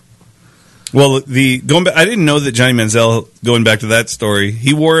anything. Well, going back, I didn't know that Johnny Manziel, going back to that story,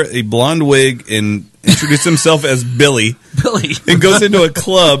 he wore a blonde wig and introduced himself as Billy. Billy. And goes into a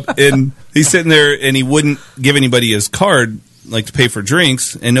club, and he's sitting there, and he wouldn't give anybody his card, like to pay for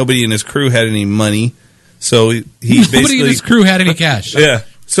drinks, and nobody in his crew had any money. So he nobody in his crew had any cash. Yeah.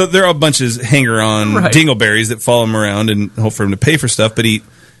 So there are a bunch of hanger-on dingleberries that follow him around and hope for him to pay for stuff, but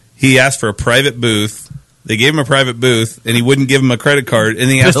he asked for a private booth. They gave him a private booth, and he wouldn't give him a credit card,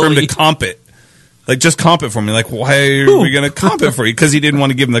 and he asked for him to comp it. Like, just comp it for me. Like, why are we going to comp it for you? Because he didn't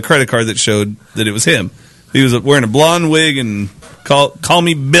want to give him the credit card that showed that it was him. He was wearing a blonde wig and call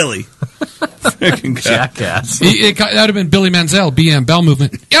me Billy. Jackass. That would have been Billy Manziel, BM, Bell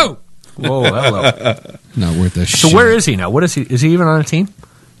Movement. Yo! Whoa, hello. Not worth a shit. So where is he now? What is he? Is he even on a team?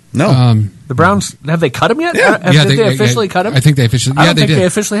 No. The Browns, have they cut him yet? Yeah. Have they officially cut him? I think they officially I don't think did. they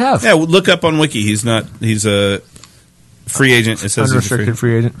officially have. Yeah, look up on Wiki. He's a free agent. It says unrestricted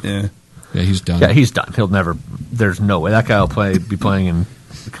free agent. Yeah. Yeah, he's done. Yeah, he's done. He'll never. There's no way that guy will be playing in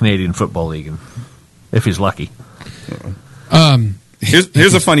the Canadian Football League, if he's lucky.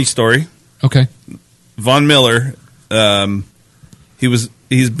 Here's a funny story. Okay. Von Miller,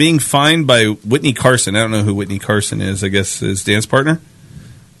 he's being fined by Whitney Carson. I don't know who Whitney Carson is. I guess his dance partner.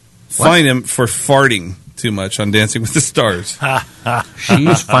 Fine him for farting too much on Dancing with the Stars.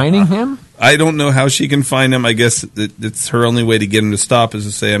 She's fining him? I don't know how she can fine him. I guess it's her only way to get him to stop is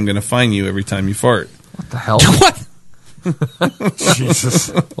to say, I'm going to fine you every time you fart. What the hell? What?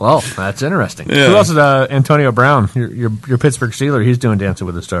 Jesus. Well, that's interesting. Yeah. Who else is Antonio Brown? Your Pittsburgh Steeler. He's doing Dancing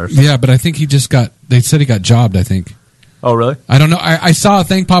with the Stars. Yeah, but I think he just they said he got jobbed, I think. Oh, really? I don't know. I saw a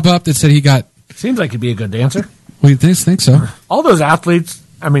thing pop up that said he got... Seems like he'd be a good dancer. Well, you think so? All those athletes,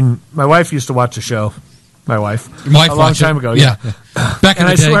 I mean, my wife used to watch the show. My wife a long time ago. Yeah. Back in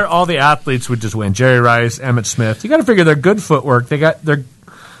the day. I swear all the athletes would just win. Jerry Rice, Emmitt Smith. You got to figure they're good footwork. They're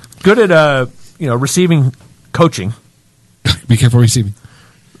good at receiving coaching. Be careful receiving.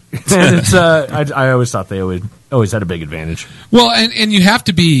 And it's I always thought they always had a big advantage. Well, and you have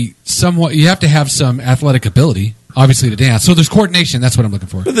to be somewhat. You have to have some athletic ability, obviously, to dance. So there's coordination. That's what I'm looking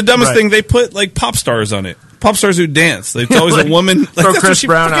for. But the dumbest thing, they put like pop stars on it. Pop stars who dance. It's always a woman. Throw Chris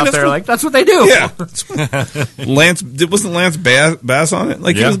Brown out there. That's what they do. Yeah. Wasn't Lance Bass on it?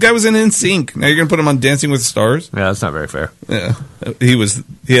 Like the guy was in NSYNC. Now you're gonna put him on Dancing with the Stars? Yeah, that's not very fair. Yeah,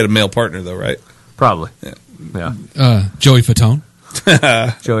 he had a male partner though, right? Probably. Yeah. Joey Fatone.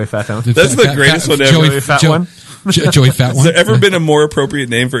 Joey Fatone. That's the greatest one ever. Joey Fat One. Joey Fat One. Has there ever been a more appropriate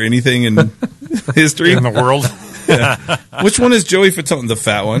name for anything in history in the world? Yeah. Which one is Joey Fatone? The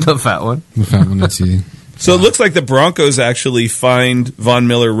fat one. The fat one. The fat one. That's easy. So it looks like the Broncos actually fined Von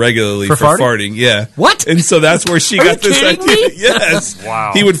Miller regularly for farting. Yeah. What? And so that's where she got this idea. Me? Yes.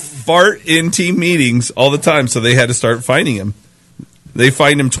 Wow. He would fart in team meetings all the time, so they had to start fining him. They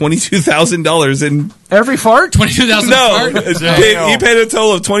fined him $22,000 in every fart. $22,000. No, he paid a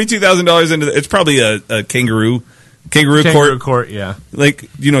total of $22,000 into. It's probably a kangaroo court. Yeah. Like, do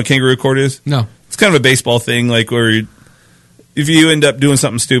you know what kangaroo court is? No. It's kind of a baseball thing, like where if you end up doing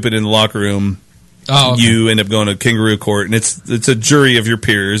something stupid in the locker room. Oh, okay. You end up going to kangaroo court, and it's a jury of your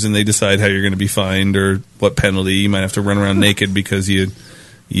peers, and they decide how you're going to be fined or what penalty. You might have to run around naked because you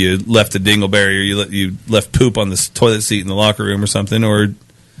left a dingleberry, or you left poop on the toilet seat in the locker room or something, or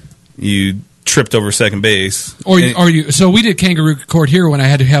you tripped over second base. So we did kangaroo court here when I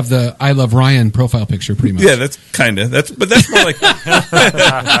had to have the I Love Ryan profile picture, pretty much. Yeah, that's kind of but that's more like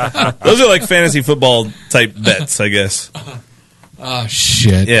those are like fantasy football type bets, I guess. Oh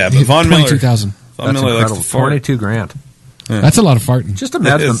shit! Yeah, but Von Miller, $22,000. Von Miller likes to fart. $22,000. That's a lot of farting. Just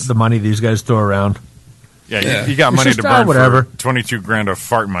imagine the money these guys throw around. Yeah, you got It's money just, to burn whatever. for $22,000 of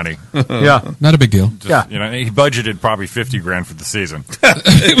fart money. Yeah. Not a big deal. Just, he budgeted probably $50,000 for the season.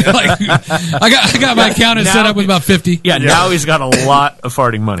 I got my accountant set up with about 50. Yeah, now he's got a lot of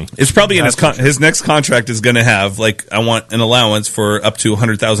farting money. It's probably in his next contract is going to have, like, I want an allowance for up to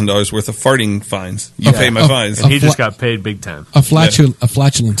 $100,000 worth of farting fines. You pay my fines. And he just got paid big time. A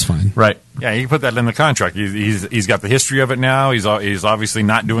flatulence fine. Right. Yeah, you can put that in the contract. He's got the history of it now. He's obviously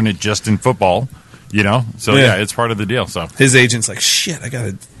not doing it just in football. So it's part of the deal. So his agent's like, shit, I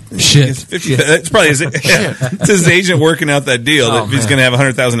got to. Shit. It's probably it's his agent working out that deal. That if he's going to have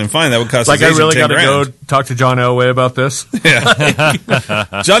 $100,000 in fine, that would cost. Like, his I really got to $10,000. go talk to John Elway about this. Yeah,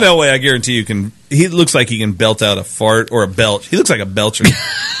 John Elway, I guarantee you can. He looks like he can belt out a fart or a belch. He looks like a belcher.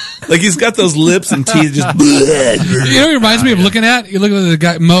 Like he's got those lips and teeth just. It reminds me of looking at. You look at the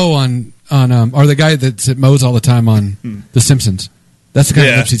guy Mo on or the guy that mows all the time on The Simpsons. That's the kind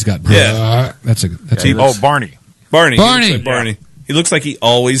of lips he's got. Yeah. That's Barney. Barney. He looks like Barney. He looks like he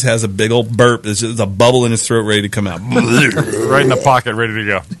always has a big old burp. There's just a bubble in his throat ready to come out. Right in the pocket, ready to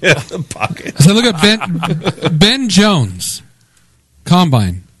go. Yeah, the pocket. So look at Ben Jones,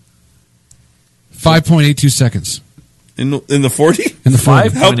 Combine, 5.82 seconds. In the 40? In the 40.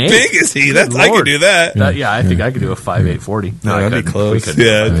 How big is he? I could do that. I think I could do a 5.840. No, that'd be close. We could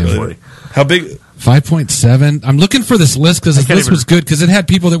Yeah, 5.840. How big? 5.7. I'm looking for this list because this list was good because it had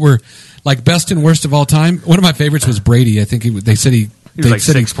people that were like best and worst of all time. One of my favorites was Brady. I think they said he was like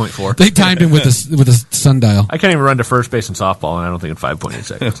 6.4. They timed him with a sundial. I can't even run to first base in softball, and I don't think in 5.8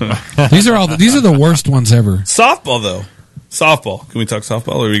 seconds. These are the worst ones ever. Softball though. Softball. Can we talk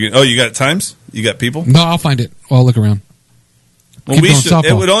softball? Or you got times? You got people? No, I'll find it. I'll look around. Well,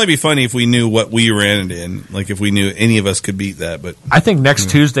 it would only be funny if we knew what we ran it in. Like if we knew any of us could beat that. But I think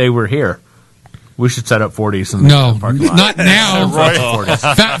next Tuesday we're here. We should set up 40s in the parking lot. Not now.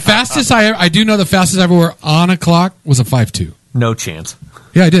 Fastest I do know the fastest I ever were on a clock was a 5.2. No chance.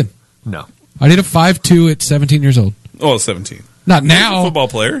 Yeah, I did. No. I did a 5.2 at 17 years old. Oh, 17. Not now. He was a football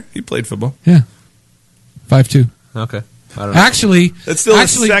player. He played football. Yeah. 5.2. Okay. I don't know. Actually, that's still a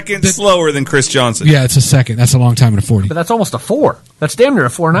second slower than Chris Johnson. Yeah, it's a second. That's a long time in a 40. But that's almost a 4. That's damn near a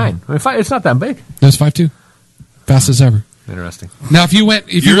 4.9. I mean, it's not that big. That's 5.2. Fastest ever. Interesting. Now, if you went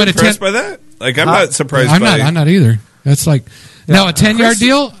impressed by that? Like, I'm not surprised. I'm not either. That's like now a 10-yard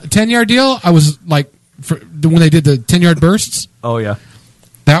deal. A 10-yard deal. I was like, when they did the 10-yard bursts. Oh yeah.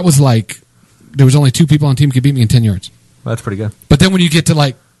 That was like there was only 2 people on the team who could beat me in 10 yards. That's pretty good. But then when you get to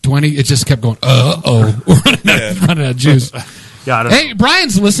like 20, it just kept going. Running out of juice. Hey,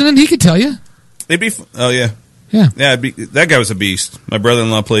 Brian's listening. He could tell you. It'd be. Oh yeah. Yeah. Yeah. That guy was a beast. My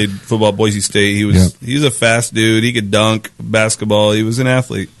brother-in-law played football at Boise State. He was a fast dude. He could dunk basketball. He was an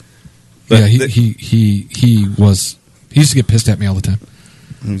athlete. But he was. He used to get pissed at me all the time.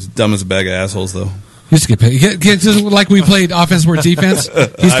 He was dumb as a bag of assholes, though. He used to get just like we played offense or defense.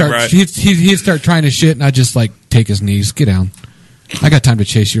 He'd start trying to shit, and I'd just like take his knees. Get down. I got time to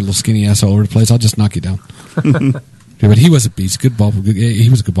chase your little skinny ass all over the place. I'll just knock you down. But he was a beast. He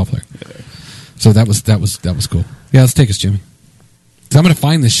was a good ball player. So that was cool. Yeah, let's take us, Jimmy. So I'm going to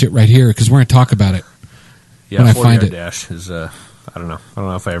find this shit right here because we're going to talk about it. Yeah, when I find it. Dash is. I don't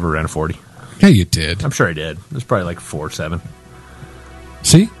know if I ever ran a 40. Yeah, you did. I'm sure I did. It was probably like 4.7.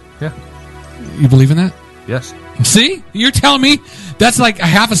 See? Yeah. You believe in that? Yes. See? You're telling me that's like a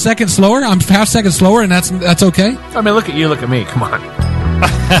half a second slower? I'm half a second slower, and that's okay? I mean, look at you, look at me. Come on.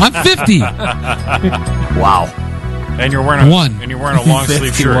 I'm 50. Wow. And you're wearing a long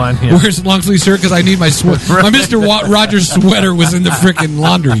sleeve shirt. Yeah. Where's a long sleeve shirt? Because I need my my Mr. Rogers sweater was in the frickin'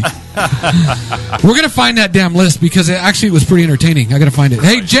 laundry. We're gonna find that damn list because it was pretty entertaining. I gotta find it.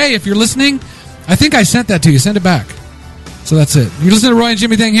 Hey Jay, if you're listening, I think I sent that to you. Send it back. So that's it. You're listening to Roy and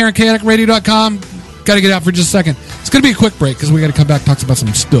Jimmy Thing here on chaoticradio.com. Got to get out for just a second. It's gonna be a quick break because we got to come back and talk about some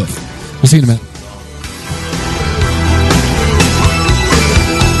stuff. We'll see you in a minute.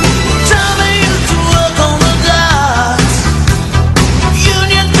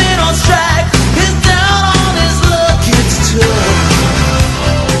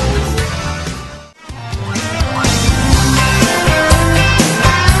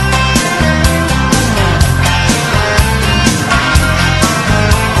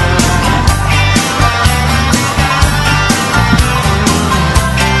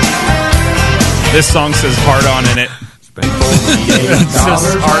 This song says hard on in it. It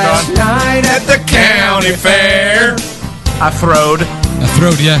says hard on. Night at the county fair. I throwed,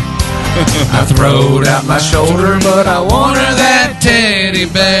 yeah. I throwed out my shoulder, but I wanted that teddy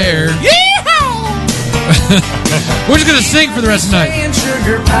bear. We're just going to sing for the rest of the night.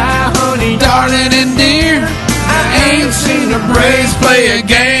 Sugar pie, honey, darling and dear, I ain't seen a Braves play a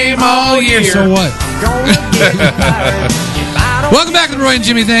game all year. So what? Welcome back to the Roy and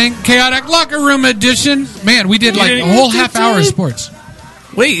Jimmy thing. Chaotic Locker Room edition. Man, we did like a whole half hour of sports.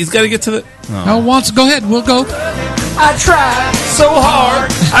 Wait, he's got to get to the... Go ahead. We'll go. I tried so hard,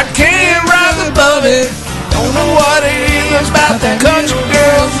 I can't rise above it. Don't know what it is about that country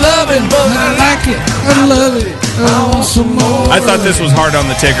girl's loving, but I like it, I love it, I want some more. I thought this was hard on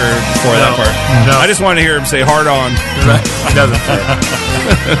the ticker before that part. No. I just wanted to hear him say hard on. He doesn't say it.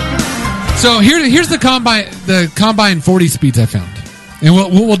 So here's the combine 40 speeds I found. And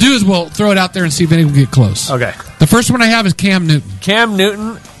what we'll do is we'll throw it out there and see if anyone can get close. Okay. The first one I have is Cam Newton. Cam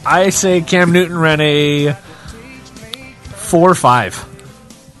Newton, I say Cam Newton ran a 4.5.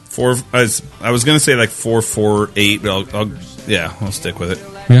 I was going to say like 4.48, but I'll stick with it.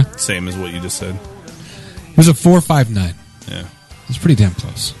 Yeah. Same as what you just said. It was a 4.59. Yeah. It's pretty damn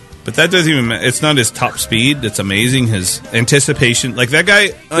close. But that doesn't even matter. It's not his top speed. It's amazing. His anticipation. Like, that guy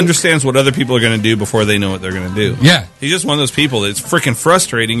understands what other people are going to do before they know what they're going to do. Yeah. He's just one of those people that's freaking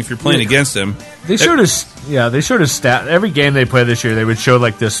frustrating if you're playing against him. They showed his stat. Every game they played this year, they would show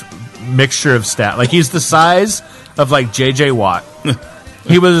like this mixture of stat. Like, he's the size of like J.J. Watt.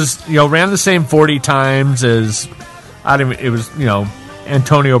 He was, ran the same 40 times as,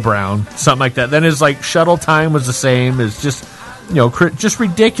 Antonio Brown, something like that. Then his like shuttle time was the same as just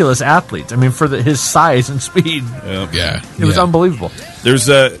ridiculous athletes. I mean, for his size and speed, yeah, it was unbelievable. There's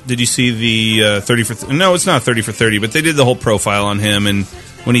did you see the 30 for? No, it's not 30 for 30, but they did the whole profile on him, and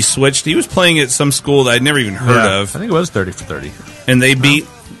when he switched, he was playing at some school that I'd never even heard of. I think it was 30 for 30, and they beat.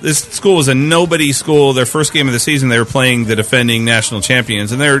 This school was a nobody school. Their first game of the season, they were playing the defending national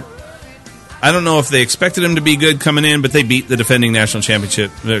champions, and I don't know if they expected him to be good coming in, but they beat the defending national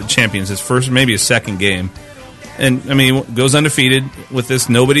champions. His first, maybe his second game. And, I mean, he goes undefeated with this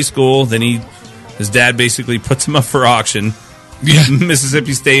nobody school. Then his dad basically puts him up for auction. Yeah.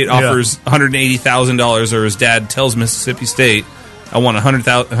 Mississippi State offers $180,000, or his dad tells Mississippi State, I want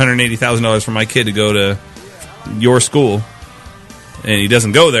 $180,000 for my kid to go to your school. And he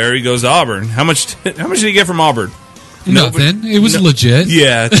doesn't go there. He goes to Auburn. How much did he get from Auburn? Nothing. It was legit.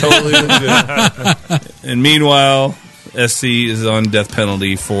 Yeah, totally legit. And meanwhile, SC is on death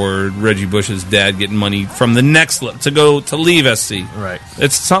penalty for Reggie Bush's dad getting money from the next to leave SC. Right.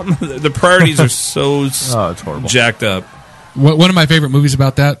 It's something. The priorities are so it's horrible, jacked up. One of my favorite movies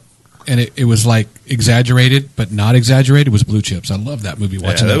about that, and it was like exaggerated but not exaggerated, was Blue Chips. I love that movie.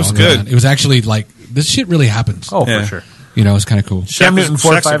 Watching that was good. It was actually like, this shit really happens. Oh, for sure. It's kind of cool. Cam Newton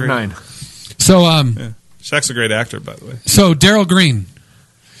 4.59. So Shaq's a great actor, by the way. So Darryl Green.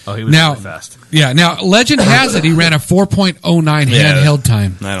 Oh, he was really fast. Yeah. Now, legend has it he ran a 4.09 handheld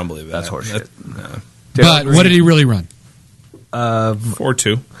time. I don't believe that. That's horseshit. But what did he really run?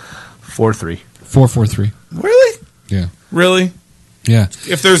 4.2. 4.3. 4.43. Really? Yeah. Really? Yeah.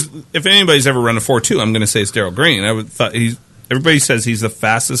 If anybody's ever run a 4.2, I'm going to say it's Darryl Green. Everybody says he's the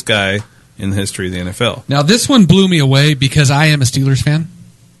fastest guy in the history of the NFL. Now, this one blew me away because I am a Steelers fan.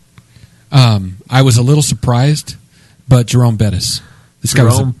 I was a little surprised, but Jerome Bettis. This guy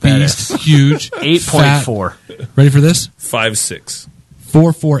was a beast, huge, 8.4. Ready for this? 5'6".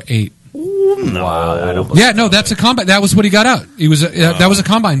 4.48. No, I don't. Yeah, no, that's a combine. That was what he got out. He was that was a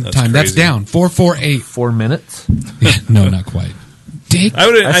combine time. Crazy. That's down 4.48. 4 minutes. Yeah, no, not quite. Dick. I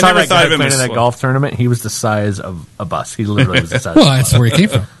never never thought of him playing as in that slow. golf tournament. He was the size of a bus. He literally was the size. Well, of a that's bus. where he came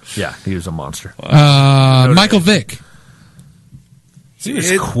from. Yeah, he was a monster. Michael Vick. He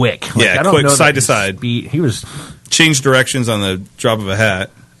was quick. Yeah, quick, side to side. He was Change directions on the drop of a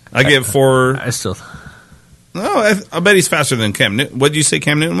hat. I give 4. I still. No, I bet he's faster than Cam Newton. What did you say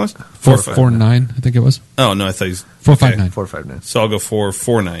Cam Newton was? 4.49, I think it was. Oh, no, I thought he's... 4.59. 4.59. So I'll go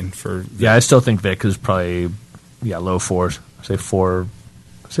 4.49 for... Yeah, I still think Vic is probably low fours. Say 4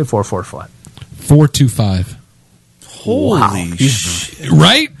 flat. 4.25. Holy shit!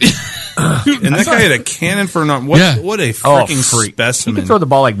 Right? And that guy had a cannon for not. What a freaking freak. specimen! He could throw the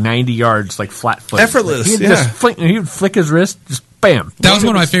ball like 90 yards, like flat foot, effortless. He'd just flick his wrist, just bam. That was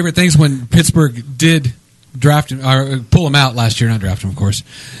one of my favorite things when Pittsburgh did draft him or pull him out last year. Not draft him, of course,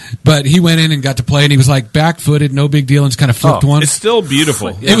 but he went in and got to play, and he was like back-footed, no big deal, and just kind of flipped one. It's still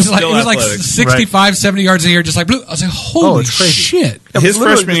beautiful. It was like 65, 70 yards in the air, just like blue. I was like, holy shit! His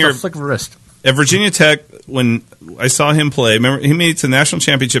freshman year, a flick of a wrist. At Virginia Tech, when I saw him play, remember he made it to the national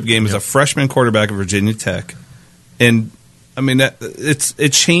championship game as a freshman quarterback at Virginia Tech, and I mean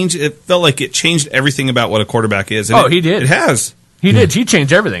it changed. It felt like it changed everything about what a quarterback is. And he did. It has. He did. He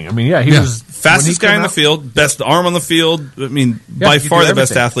changed everything. I mean, he was fastest guy in the field, best arm on the field. I mean, by far the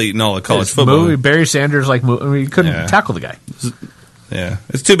best athlete in all of college football. Barry Sanders, he couldn't tackle the guy. Yeah,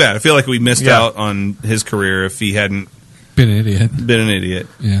 it's too bad. I feel like we missed out on his career if he hadn't been an idiot.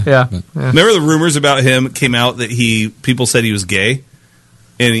 Yeah. Remember the rumors about him came out that people said he was gay,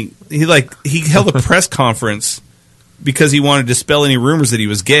 and he held a press conference because he wanted to dispel any rumors that he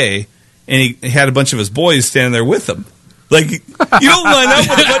was gay, and he had a bunch of his boys standing there with him. Like, you don't line up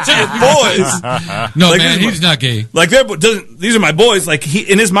with a bunch of your boys. No, man, he's not gay. Like, these are my boys. Like,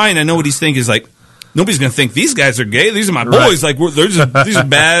 in his mind, I know what he's thinking is like, nobody's going to think these guys are gay. These are my boys. Like, these are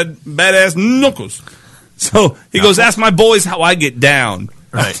badass knuckles. So he goes, ask my boys how I get down.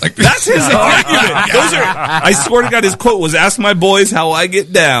 Right. Like, that's his argument. I swear to God, his quote was, ask my boys how I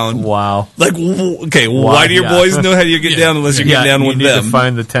get down. Wow. Like, okay, why do your boys know how you get down unless you're getting down with them? You need to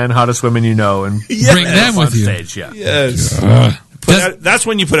find the 10 hottest women you know and bring them with you. Stage. Yeah. Yes. That's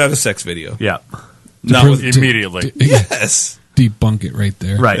when you put out a sex video. Yeah. Not immediately. Yes. Debunk it right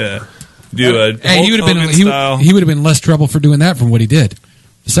there. Right. Yeah. Do a Hey, he would have been less trouble for doing that from what he did.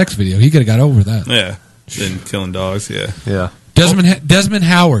 The sex video. He could have got over that. Yeah. Than killing dogs. Yeah. Yeah. Desmond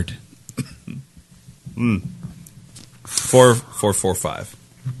Howard. 4.45.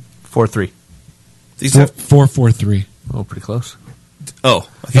 4.3. He said 4.43. Oh, pretty close. Oh,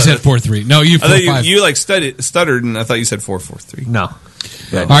 he said 4.3. No, you 4.5. You like stuttered, and I thought you said 4.43. No.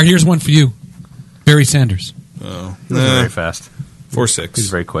 All right, here's one for you, Barry Sanders. Oh, he was very fast. 4.6. He's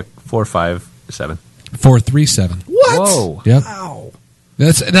very quick. 4.57. 4.37. What? Whoa. Yep. Wow.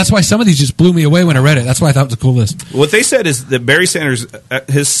 That's why some of these just blew me away when I read it. That's why I thought it was a cool list. What they said is that Barry Sanders,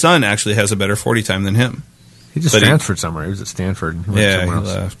 his son, actually has a better 40 time than him. He just transferred somewhere. He was at Stanford. And he went somewhere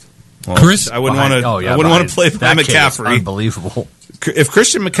else. Left. Well, Chris, I wouldn't want to play behind McCaffrey. Unbelievable. If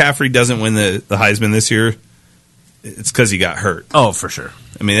Christian McCaffrey doesn't win the Heisman this year, it's because he got hurt. Oh, for sure.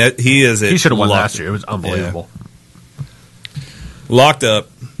 I mean, he should have won last year. It was unbelievable. Yeah. Locked up.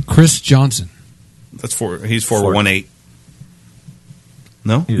 Chris Johnson. That's He's 4.18.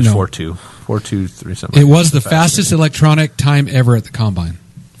 No, he was 4.2, 4.23 something. It was the fastest electronic time ever at the combine.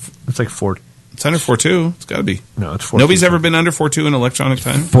 It's like 4. It's under 4.2. It's got to be. No, it's 4. Nobody's ever been under 4.2 in electronic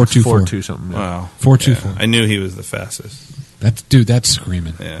time. 4.24 something. Wow, 4.24. I knew he was the fastest. That's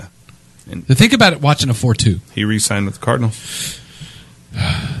screaming. Yeah. And to think about it, watching a 4.2. He re-signed with the Cardinals.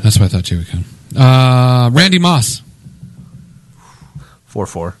 That's what I thought you would come. Randy Moss.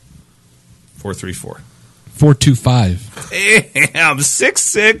 4.4. 4.34. 4.25. Damn,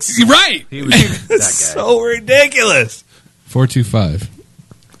 6'6". You're right. He was that guy. So ridiculous. 4.25.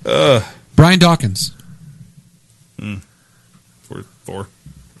 Brian Dawkins. 4.4.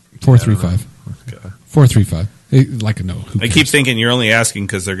 4.35. Okay. 4.35. Like a no. I keep thinking you're only asking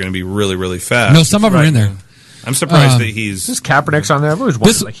because they're going to be really, really fast. No, some of them are in there. I'm surprised that he's. This Kaepernick's on there. I've always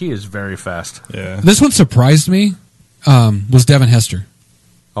wondered, he is very fast. Yeah. This one surprised me. Was Devin Hester.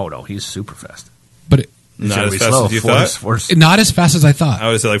 Oh no, he's super fast. But not as fast as you thought. Not as fast as I thought.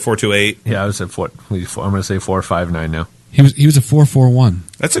 I would say like 4.28. Yeah, I would say 4. I'm going to say 4.59 now. He was a 4.41.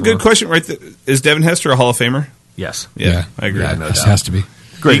 That's a good question, right? Is Devin Hester a Hall of Famer? Yes. Yeah, I agree. Yeah, no This doubt. has to be.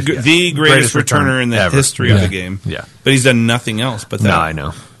 The greatest returner in the history of the game. Yeah. But he's done nothing else but that. No, I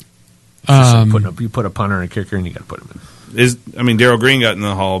know. You put a punter and a kicker, and you got to put him in. Darryl Green got in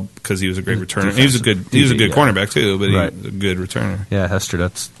the Hall because he was a great returner. He was a good cornerback too, but he was a good returner. Yeah, Hester. I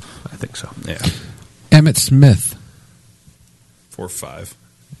think so. Yeah. Emmett Smith. 4.5.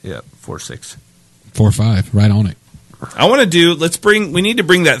 Yeah, 4.6. 4.5. Right on it. I want to do. We need to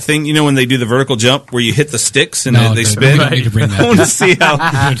bring that thing. You know when they do the vertical jump where you hit the sticks and they spin. We don't need to bring that. I want to see how.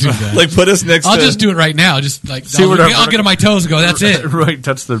 Like put us next. I'll just do it right now. Just like I'll get on my toes and go. That's it. Right,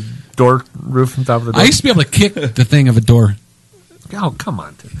 touch the door roof on top of the door. I used to be able to kick the thing of a door. Oh, come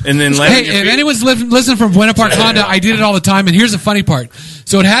on. And then hey, if anyone's listening from Buena Park Honda, I did it all the time. And here's the funny part.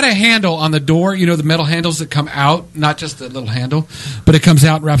 So it had a handle on the door. You know the metal handles that come out, not just the little handle, but it comes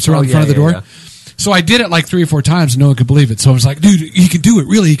out and wraps around the front of the door. Yeah. So I did it like 3 or 4 times, and no one could believe it. So I was like, dude, he can do it.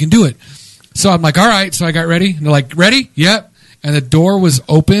 Really, he can do it. So I'm like, all right. So I got ready. And they're like, ready? Yep. And the door was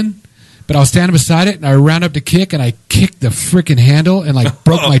open, but I was standing beside it, and I ran up to kick, and I kicked the freaking handle and like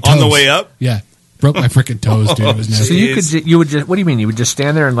broke my toes. On the way up? Yeah. Broke my freaking toes, dude. It was nasty. So you would just, what do you mean? You would just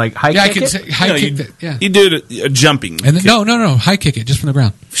stand there and like high kick it? Yeah, I could high kick it. Yeah. You do a jumping. And then, no, high kick it just from the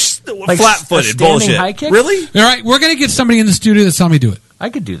ground. Like flat-footed bullshit. High kick? Really? All right, we're going to get somebody in the studio that saw me do it.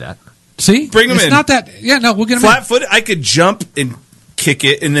 I could do that. See? Bring them in. It's not that. Yeah, no, we'll get them flat-footed. I could jump and kick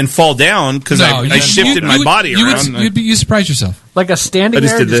it and then fall down because I shifted my body around. You'd surprise yourself. Like a standing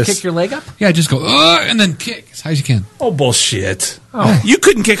there and just kick your leg up? Yeah, just go, and then kick as high as you can. Oh, bullshit. Oh. You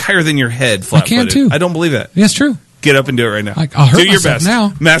couldn't kick higher than your head flat-footed. I can, too. I don't believe that. Yeah, it's true. Get up and do it right now. I'll hurt do your myself best.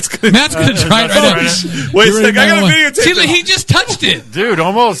 now. Matt's going to try it right now. Wait a second. I got a videotape. See, he just touched it. Dude,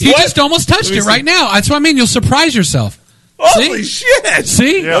 almost. He just almost touched it right now. That's what I mean. You'll surprise yourself. Holy shit!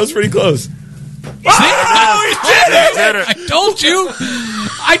 See? That was pretty close. See? Oh, he did it! I told you.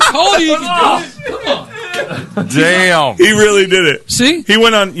 I told you. Damn. He really did it. See? You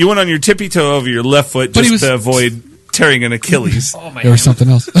went on your tippy toe over your left foot just to avoid tearing an Achilles. There was something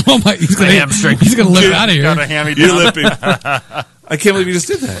else. Oh my! He's gonna live out of here. You're lipping. I can't believe you just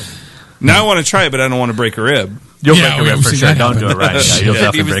did that. Now I want to try it, but I don't want to break a rib. You'll break a rib for sure. Don't do it right. Yeah, you'll he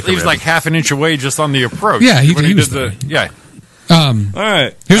definitely break a was rib. like half an inch away just on the approach. Yeah, he did was the. Yeah. All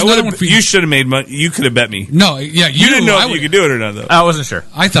right. Here's another one for you. You should have made money. You could have bet me. No, yeah, you didn't know if you could do it or not, though. I wasn't sure.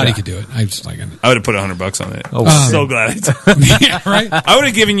 I thought he could do it. I was like, I would have put $100 on it. Oh, so glad I did. yeah, right. I would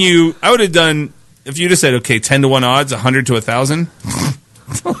have given you. I would have done if you'd have said, okay, 10 to 1 odds, 100 to 1,000.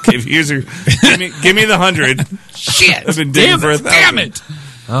 Okay, here's your. Give me the 100. Shit. I've been digging for 1,000. Damn it.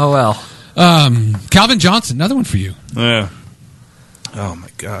 Oh well. Calvin Johnson, another one for you. Yeah. Oh my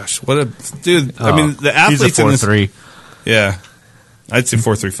gosh, what a dude! I mean, the athletes he's a 4.3. Yeah, I'd say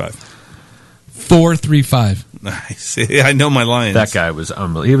 4.35. 4.35. Nice. I know my Lions. That guy was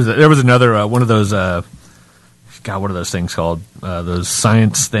unbelievable. There was another one of those. God, what are those things called? Those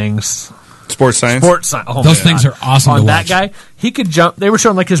science things. Sports science. Oh, those things are awesome. On to that watch. guy, he could jump. They were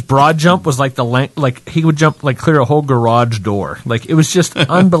showing like his broad jump was like the length. Like he would jump like clear a whole garage door. Like it was just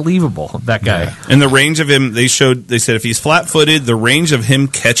unbelievable. That guy. Yeah. And the range of him, they said if he's flat-footed, the range of him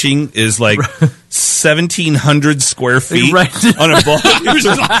catching is like 1,700 square feet on a ball.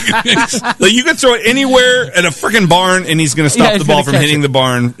 Like you could throw it anywhere at a freaking barn, and he's going to stop the ball from hitting the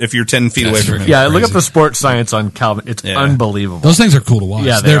barn if you're 10 feet away from him. Yeah, look up the sports science on Calvin. It's unbelievable. Those things are cool to watch.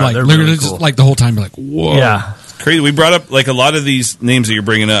 Yeah, they're really literally cool. just like the whole time. You're like, whoa. Yeah. Crazy. We brought up like a lot of these names that you're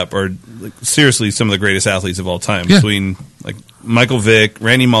bringing up are like, seriously some of the greatest athletes of all time. Yeah. Between like Michael Vick,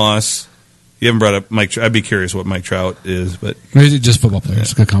 Randy Moss. You haven't brought up Mike. I'd be curious what Mike Trout is, but Maybe just football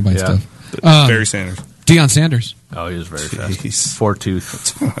players, good combine stuff. Barry Sanders, Deion Sanders, Oh, he was very fast. Jeez.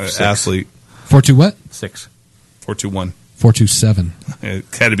 4.2. Athlete. 4.2 what? 6. 4.21. 4.27. It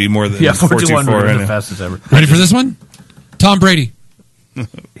had to be more than Yeah, 4.21 4.24. was the fastest ever. Ready for this one? Tom Brady.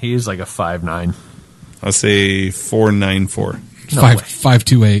 He is like a 5'9". I'll say 4.94.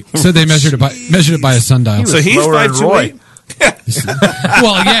 5.28. So they measured it by a sundial. So he's 5'2".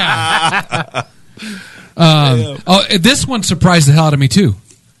 Well, yeah. This one surprised the hell out of me too,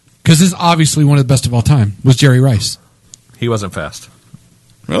 because this is obviously one of the best of all time. Was Jerry Rice? He wasn't fast.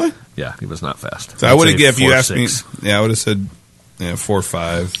 Really? Yeah, he was not fast. So I would have if you asked 4.6. me. Yeah, I would have said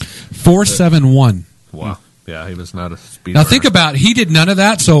 4.5. 4.71. Wow. Yeah, he was not a speed. Now think about he did none of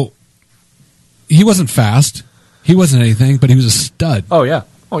that, so he wasn't fast. He wasn't anything, but he was a stud. Oh yeah.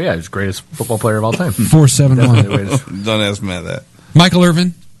 Oh yeah, he's the greatest football player of all time. 4.71. Don't ask me that. Michael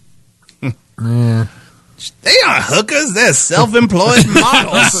Irvin. They are hookers. They're self-employed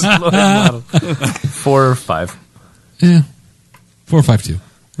models. 4.5. Yeah. 4.52.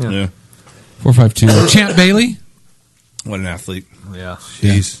 Yeah. 4.52. Champ Bailey. What an athlete. Yeah.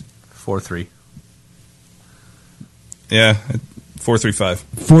 Jeez. 4.3. Yeah. 4.35.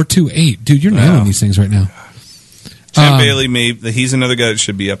 4.28. Dude, you're nailing these things right now. Champ Bailey, he's another guy that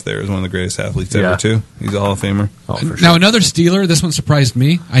should be up there as one of the greatest athletes ever, too. He's a Hall of Famer. Oh, for sure. Now, another Steeler, this one surprised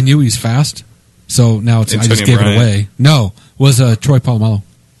me. I knew he's fast, so now I just Antonio gave Bryant. it away. No, was Troy Polamalu.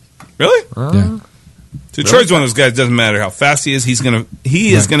 Really? Yeah. So Troy's one of those guys, doesn't matter how fast he is, he is going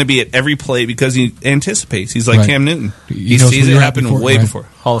to be at every play because he anticipates. He's like Right. Cam Newton. He knows sees where it you're at happen before, way right. before.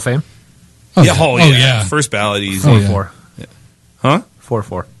 Hall of Fame? Oh, yeah. yeah. Oh, Oh, yeah. yeah. First ballot, easy. Oh, yeah. 4.4. Huh? 4.4.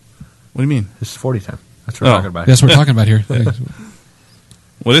 What do you mean? This is 40 time. That's what we're talking about. That's what we're talking about here.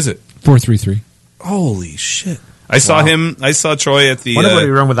 What is it? 4.33. Holy shit. I saw him. I saw Troy at the... Wonder what he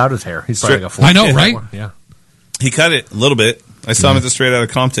run without his hair. He's probably like a 4. I know, right? Yeah. He cut it a little bit. I saw him at the Straight Outta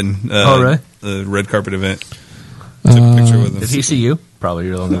Compton. Really? The red carpet event. Took a picture with him. Did he see you? Probably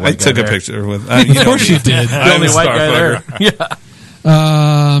you're the only white I guy took there. a picture with... Of course you did. The only white guy there. Yeah.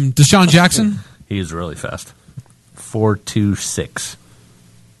 Deshaun Jackson. He is really fast. 4.26.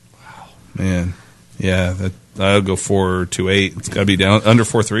 Man. Yeah, I'll go 4.28. It's got to be down under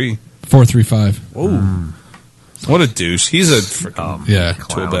 4.3. 4.35. Whoa. What a douche. He's a freaking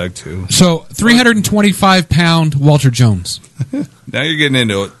tool bag, too. So, 325-pound Walter Jones. Now you're getting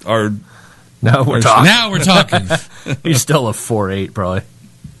into it. Now we're talking. Now we're talking. He's still a 4.8, probably.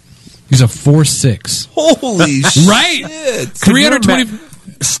 He's a 4.6. Holy shit. Right? 320.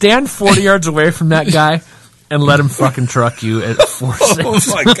 Stand 40 yards away from that guy and let him fucking truck you at 4.6.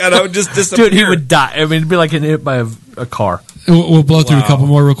 Oh, my God. I would just disappear. Dude, he would die. I mean, it'd be like getting hit by a car. We'll blow through a couple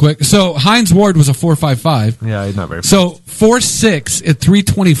more real quick. So, Hines Ward was a 4.55. Yeah, he's not very fast. So, 4.6 at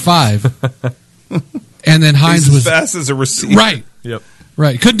 325. And then Hines He's was... as fast as a receiver. Right. Yep.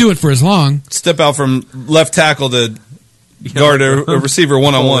 Right. Couldn't do it for as long. Step out from left tackle to guard a receiver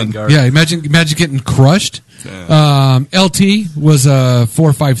one-on-one. Yeah, imagine getting crushed. LT was a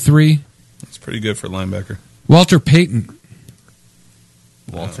 4.53. That's pretty good for a linebacker. Walter Payton.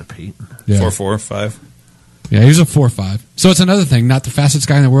 Yeah. 4.45. Yeah, he was a 4.5. So it's another thing. Not the fastest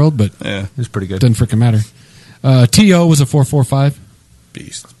guy in the world, but he's pretty good. Doesn't freaking matter. T.O. was a 4.45.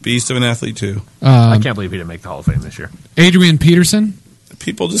 Beast of an athlete, too. I can't believe he didn't make the Hall of Fame this year. Adrian Peterson.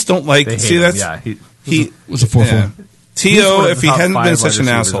 People just don't like... They hate See, him. that's... Yeah, he was a 4.4. Yeah. T.O., if he hadn't been such an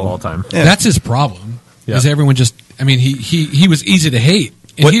asshole... Of all time. Yeah. That's his problem. Is everyone just... I mean, he was easy to hate,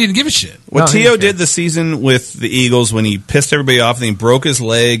 and he didn't give a shit. What T.O. did the season with the Eagles when he pissed everybody off and he broke his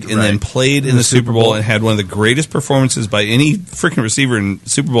leg and then played in the Super Bowl and had one of the greatest performances by any freaking receiver in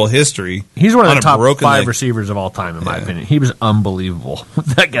Super Bowl history. He's one of the top 5 leg. receivers of all time, in my opinion. He was unbelievable. What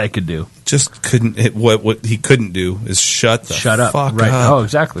that guy could do. Just couldn't... What he couldn't do is shut up. Fuck right. up. Oh,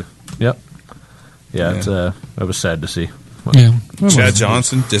 exactly. Yep. Yeah, it's it was sad to see. Yeah. Chad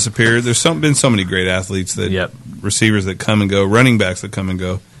Johnson disappeared. There's been so many great athletes that receivers that come and go, running backs that come and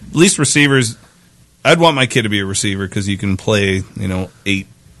go. At least receivers, I'd want my kid to be a receiver because you can play, 7,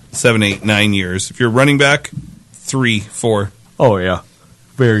 8, 9 years. If you're a running back, 3, 4. Oh yeah,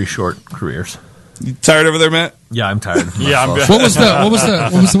 very short careers. You tired over there, Matt? Yeah, I'm tired. Yeah, I'm good. What was the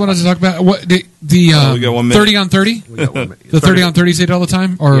one I was talking about? What the we got 1 minute. 30 on 30? The 30 on 30s they did all the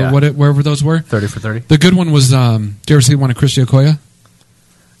time, or wherever those were. 30 for 30. The good one was. Did you ever see one of Christian Okoye?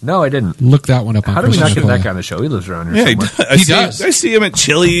 No, I didn't. Look that one up on. How did we not Christian get that Okoye. guy on the show? He lives around here. Yeah, He does. I see him at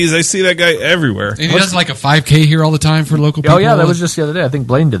Chili's. I see that guy everywhere. And he does like a 5K here all the time for local people. Oh yeah, that was just the other day. I think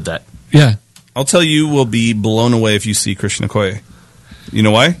Blaine did that. Yeah. I'll tell you, will be blown away if you see Christian Okoye. You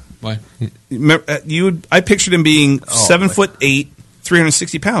know why? Why? I pictured him being 7'8",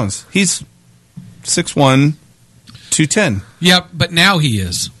 360 pounds. He's 6'1", 210. Yeah, but now he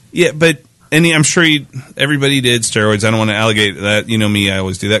is. Yeah, but I'm sure everybody did steroids. I don't want to allegate that. You know me, I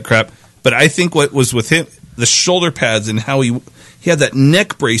always do that crap. But I think what was with him, the shoulder pads and how he had that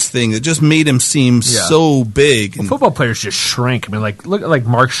neck brace thing that just made him seem so big. Well, football players just shrank. I mean, look at like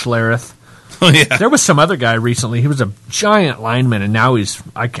Mark Schlereth. Oh, yeah. There was some other guy recently. He was a giant lineman, and now he's.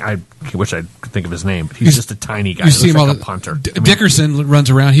 I wish I could think of his name, but he's just a tiny guy. You see him like all a punter. Dickerson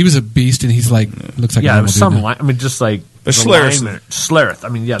runs around. He was a beast, and he's like looks like there was some. Just like but Schlereth. I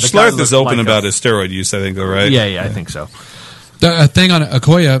mean, the Schlereth is open about his steroid use. I think, though, right? Yeah, I think so. The thing on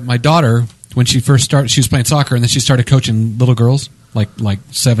Okoye, my daughter, when she first started, she was playing soccer, and then she started coaching little girls, like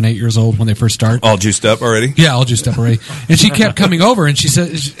 7, 8 years old when they first start. All juiced up already? Yeah, all juiced up already. And she kept coming over, and she said,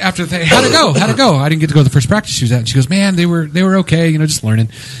 after the thing, how'd it go? I didn't get to go to the first practice she was at. And she goes, man, they were okay, just learning.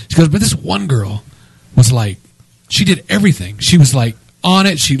 She goes, but this one girl was like, she did everything. She was like on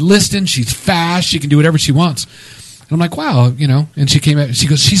it. She listened. She's fast. She can do whatever she wants. And I'm like, wow, And she came out. She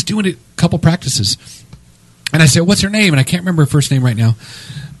goes, she's doing it a couple practices. And I said, what's her name? And I can't remember her first name right now.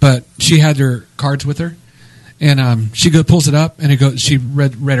 But she had her cards with her. And she pulls it up, and it goes. She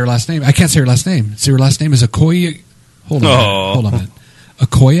read her last name. I can't say her last name. So her last name is Okoye. Hold on a minute.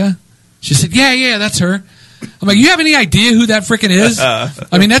 Okoye? She said, yeah, that's her. I'm like, you have any idea who that freaking is?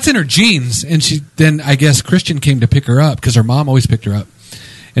 I mean, that's in her genes. And then I guess Christian came to pick her up because her mom always picked her up.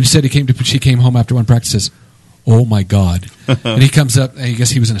 And she said she came home after one practice and says, oh my God. And he comes up, I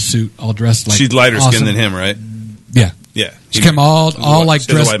guess he was in a suit, all dressed like she's lighter awesome. skin than him, right? Yeah. Yeah. She came all like she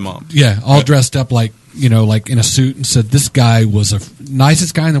has dressed. a white mom. Yeah, all dressed up like, like in a suit, and said this guy was the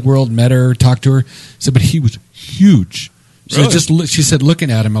nicest guy in the world. Met her, talked to her, said, but he was huge. So Really? she said,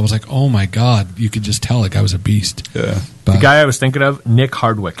 looking at him, I was like, oh my God, you could just tell the guy was a beast. Yeah. The guy I was thinking of, Nick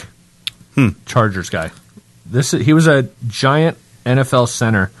Hardwick, Chargers guy. He was a giant NFL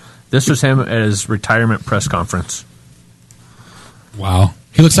center. This was him at his retirement press conference. Wow,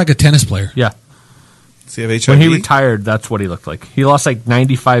 he looks like a tennis player. Yeah. Does he have HIV? When he retired, that's what he looked like. He lost like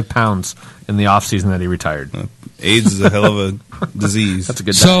 95 pounds in the offseason that he retired. AIDS is a hell of a disease. That's a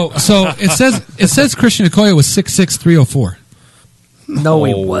good. So it says Christian Okoye was 6'6", 304. No,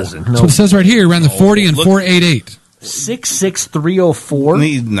 he wasn't. No. That's what it says right here. He ran the 40 and 4.88. 6'6", 304.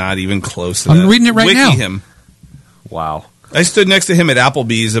 He's not even close to I'm that. reading it right Wiki now. Him. Wow. I stood next to him at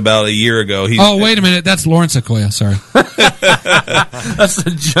Applebee's about a year ago. Wait a minute. That's Lawrence Okoye. Sorry. That's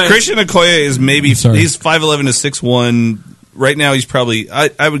a giant. Christian Okoye is maybe he's 5'11" to 6'1". Right now he's probably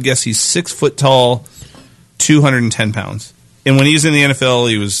I would guess he's 6 foot tall, 210 pounds. And when he was in the NFL,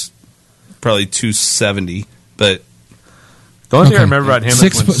 he was probably 270. But the only thing I remember about him is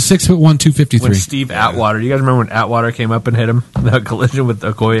 6'1", 253. when Steve Atwater. You guys remember when Atwater came up and hit him? That collision with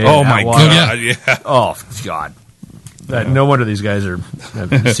Okoye. Oh and my Atwater? God! Yeah. Oh God. No wonder these guys are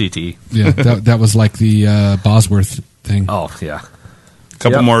CT. Yeah, that was like the Bosworth thing. Oh yeah.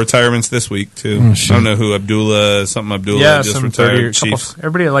 Couple more retirements this week too. Oh, I don't know who Abdullah just some retired. 30, Chiefs.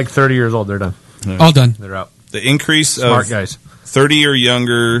 everybody at like 30 years old, they're done. Yeah. All done. They're out. The increase Smart of guys. 30 or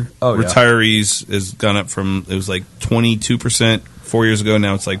younger Oh, yeah. retirees has gone up from, it was like 22% 4 years ago.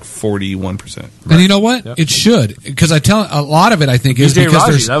 Now it's like 41%. And you know what? It should, because I tell a lot of it. I think is BJ because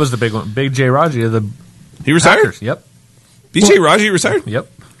Raji, there's that was the big one. Big J. Raji of the He retired. Packers. Yep. BJ Raji retired. Yep.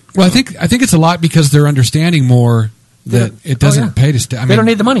 well, I think it's a lot because they're understanding more that it doesn't pay to stay. I mean, they don't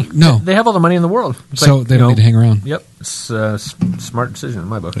need the money. No, they have all the money in the world, so they don't need to hang around. Yep, it's a smart decision in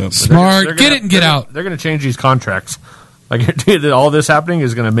my book. Yep. Smart. Get it and get out. They're going to change these contracts. I guarantee that all this happening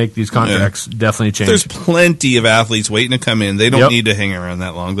is going to make these contracts definitely change. There's plenty of athletes waiting to come in. They don't need to hang around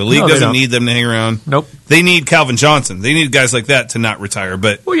that long. The league doesn't need them to hang around. Nope. They need Calvin Johnson. They need guys like that to not retire.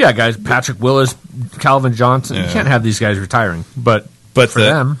 But well, yeah, guys, Patrick Willis, Calvin Johnson. You can't have these guys retiring. But for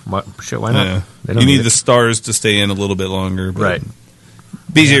them, why not? Yeah. They don't you need it. the stars to stay in a little bit longer. But Right.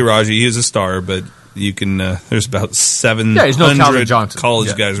 BJ Raji, he is a star, but you can. There's about 700 he's no Calvin Johnson.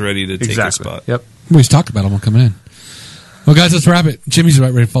 college guys ready to take his spot. Yep. We always talk about them all coming in. Well, guys, let's wrap it. Jimmy's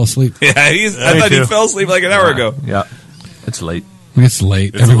about ready to fall asleep. Yeah, I thought he fell asleep like an hour ago. Yeah, it's late. It's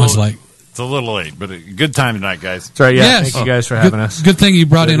late. Everyone's like, it's a little late, but a good time tonight, guys. That's right. Yeah, thank you guys for having us. Good thing you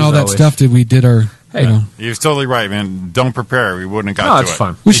brought in all that stuff that we did our. Hey. You know, You're totally right, man. Don't prepare. We wouldn't have got to it's it.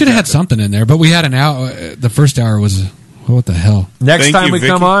 fun. we should have had something in there, but we had an hour. The first hour was what the hell? Next Thank time you, we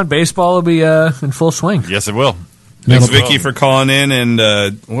Vicki. come on, baseball will be in full swing. Yes, it will. Thanks, Vicki, for calling in.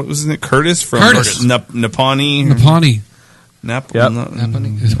 And what was it? Curtis from Curtis. Napani. Napani.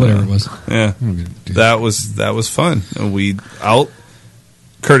 Napani. Whatever it was. Yeah, that was fun.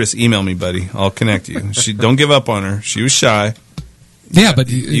 Curtis, email me, buddy. I'll connect you. Don't give up on her. She was shy. Yeah, but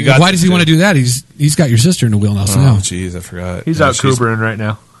why does he want to do that? He's got your sister in the wheelhouse now. Oh, jeez, I forgot. He's out Coobering right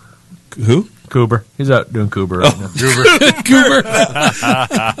now. Who? Coober. He's out doing Coober right now. Coober.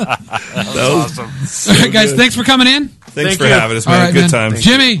 That was awesome. All right, guys, thanks for coming in. Thanks for having us, man. All right, Good man. times.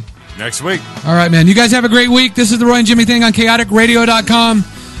 Jimmy. Next week. All right, man. You guys have a great week. This is the Roy and Jimmy thing on chaoticradio.com.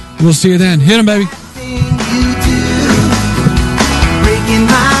 We'll see you then. Hit him, baby.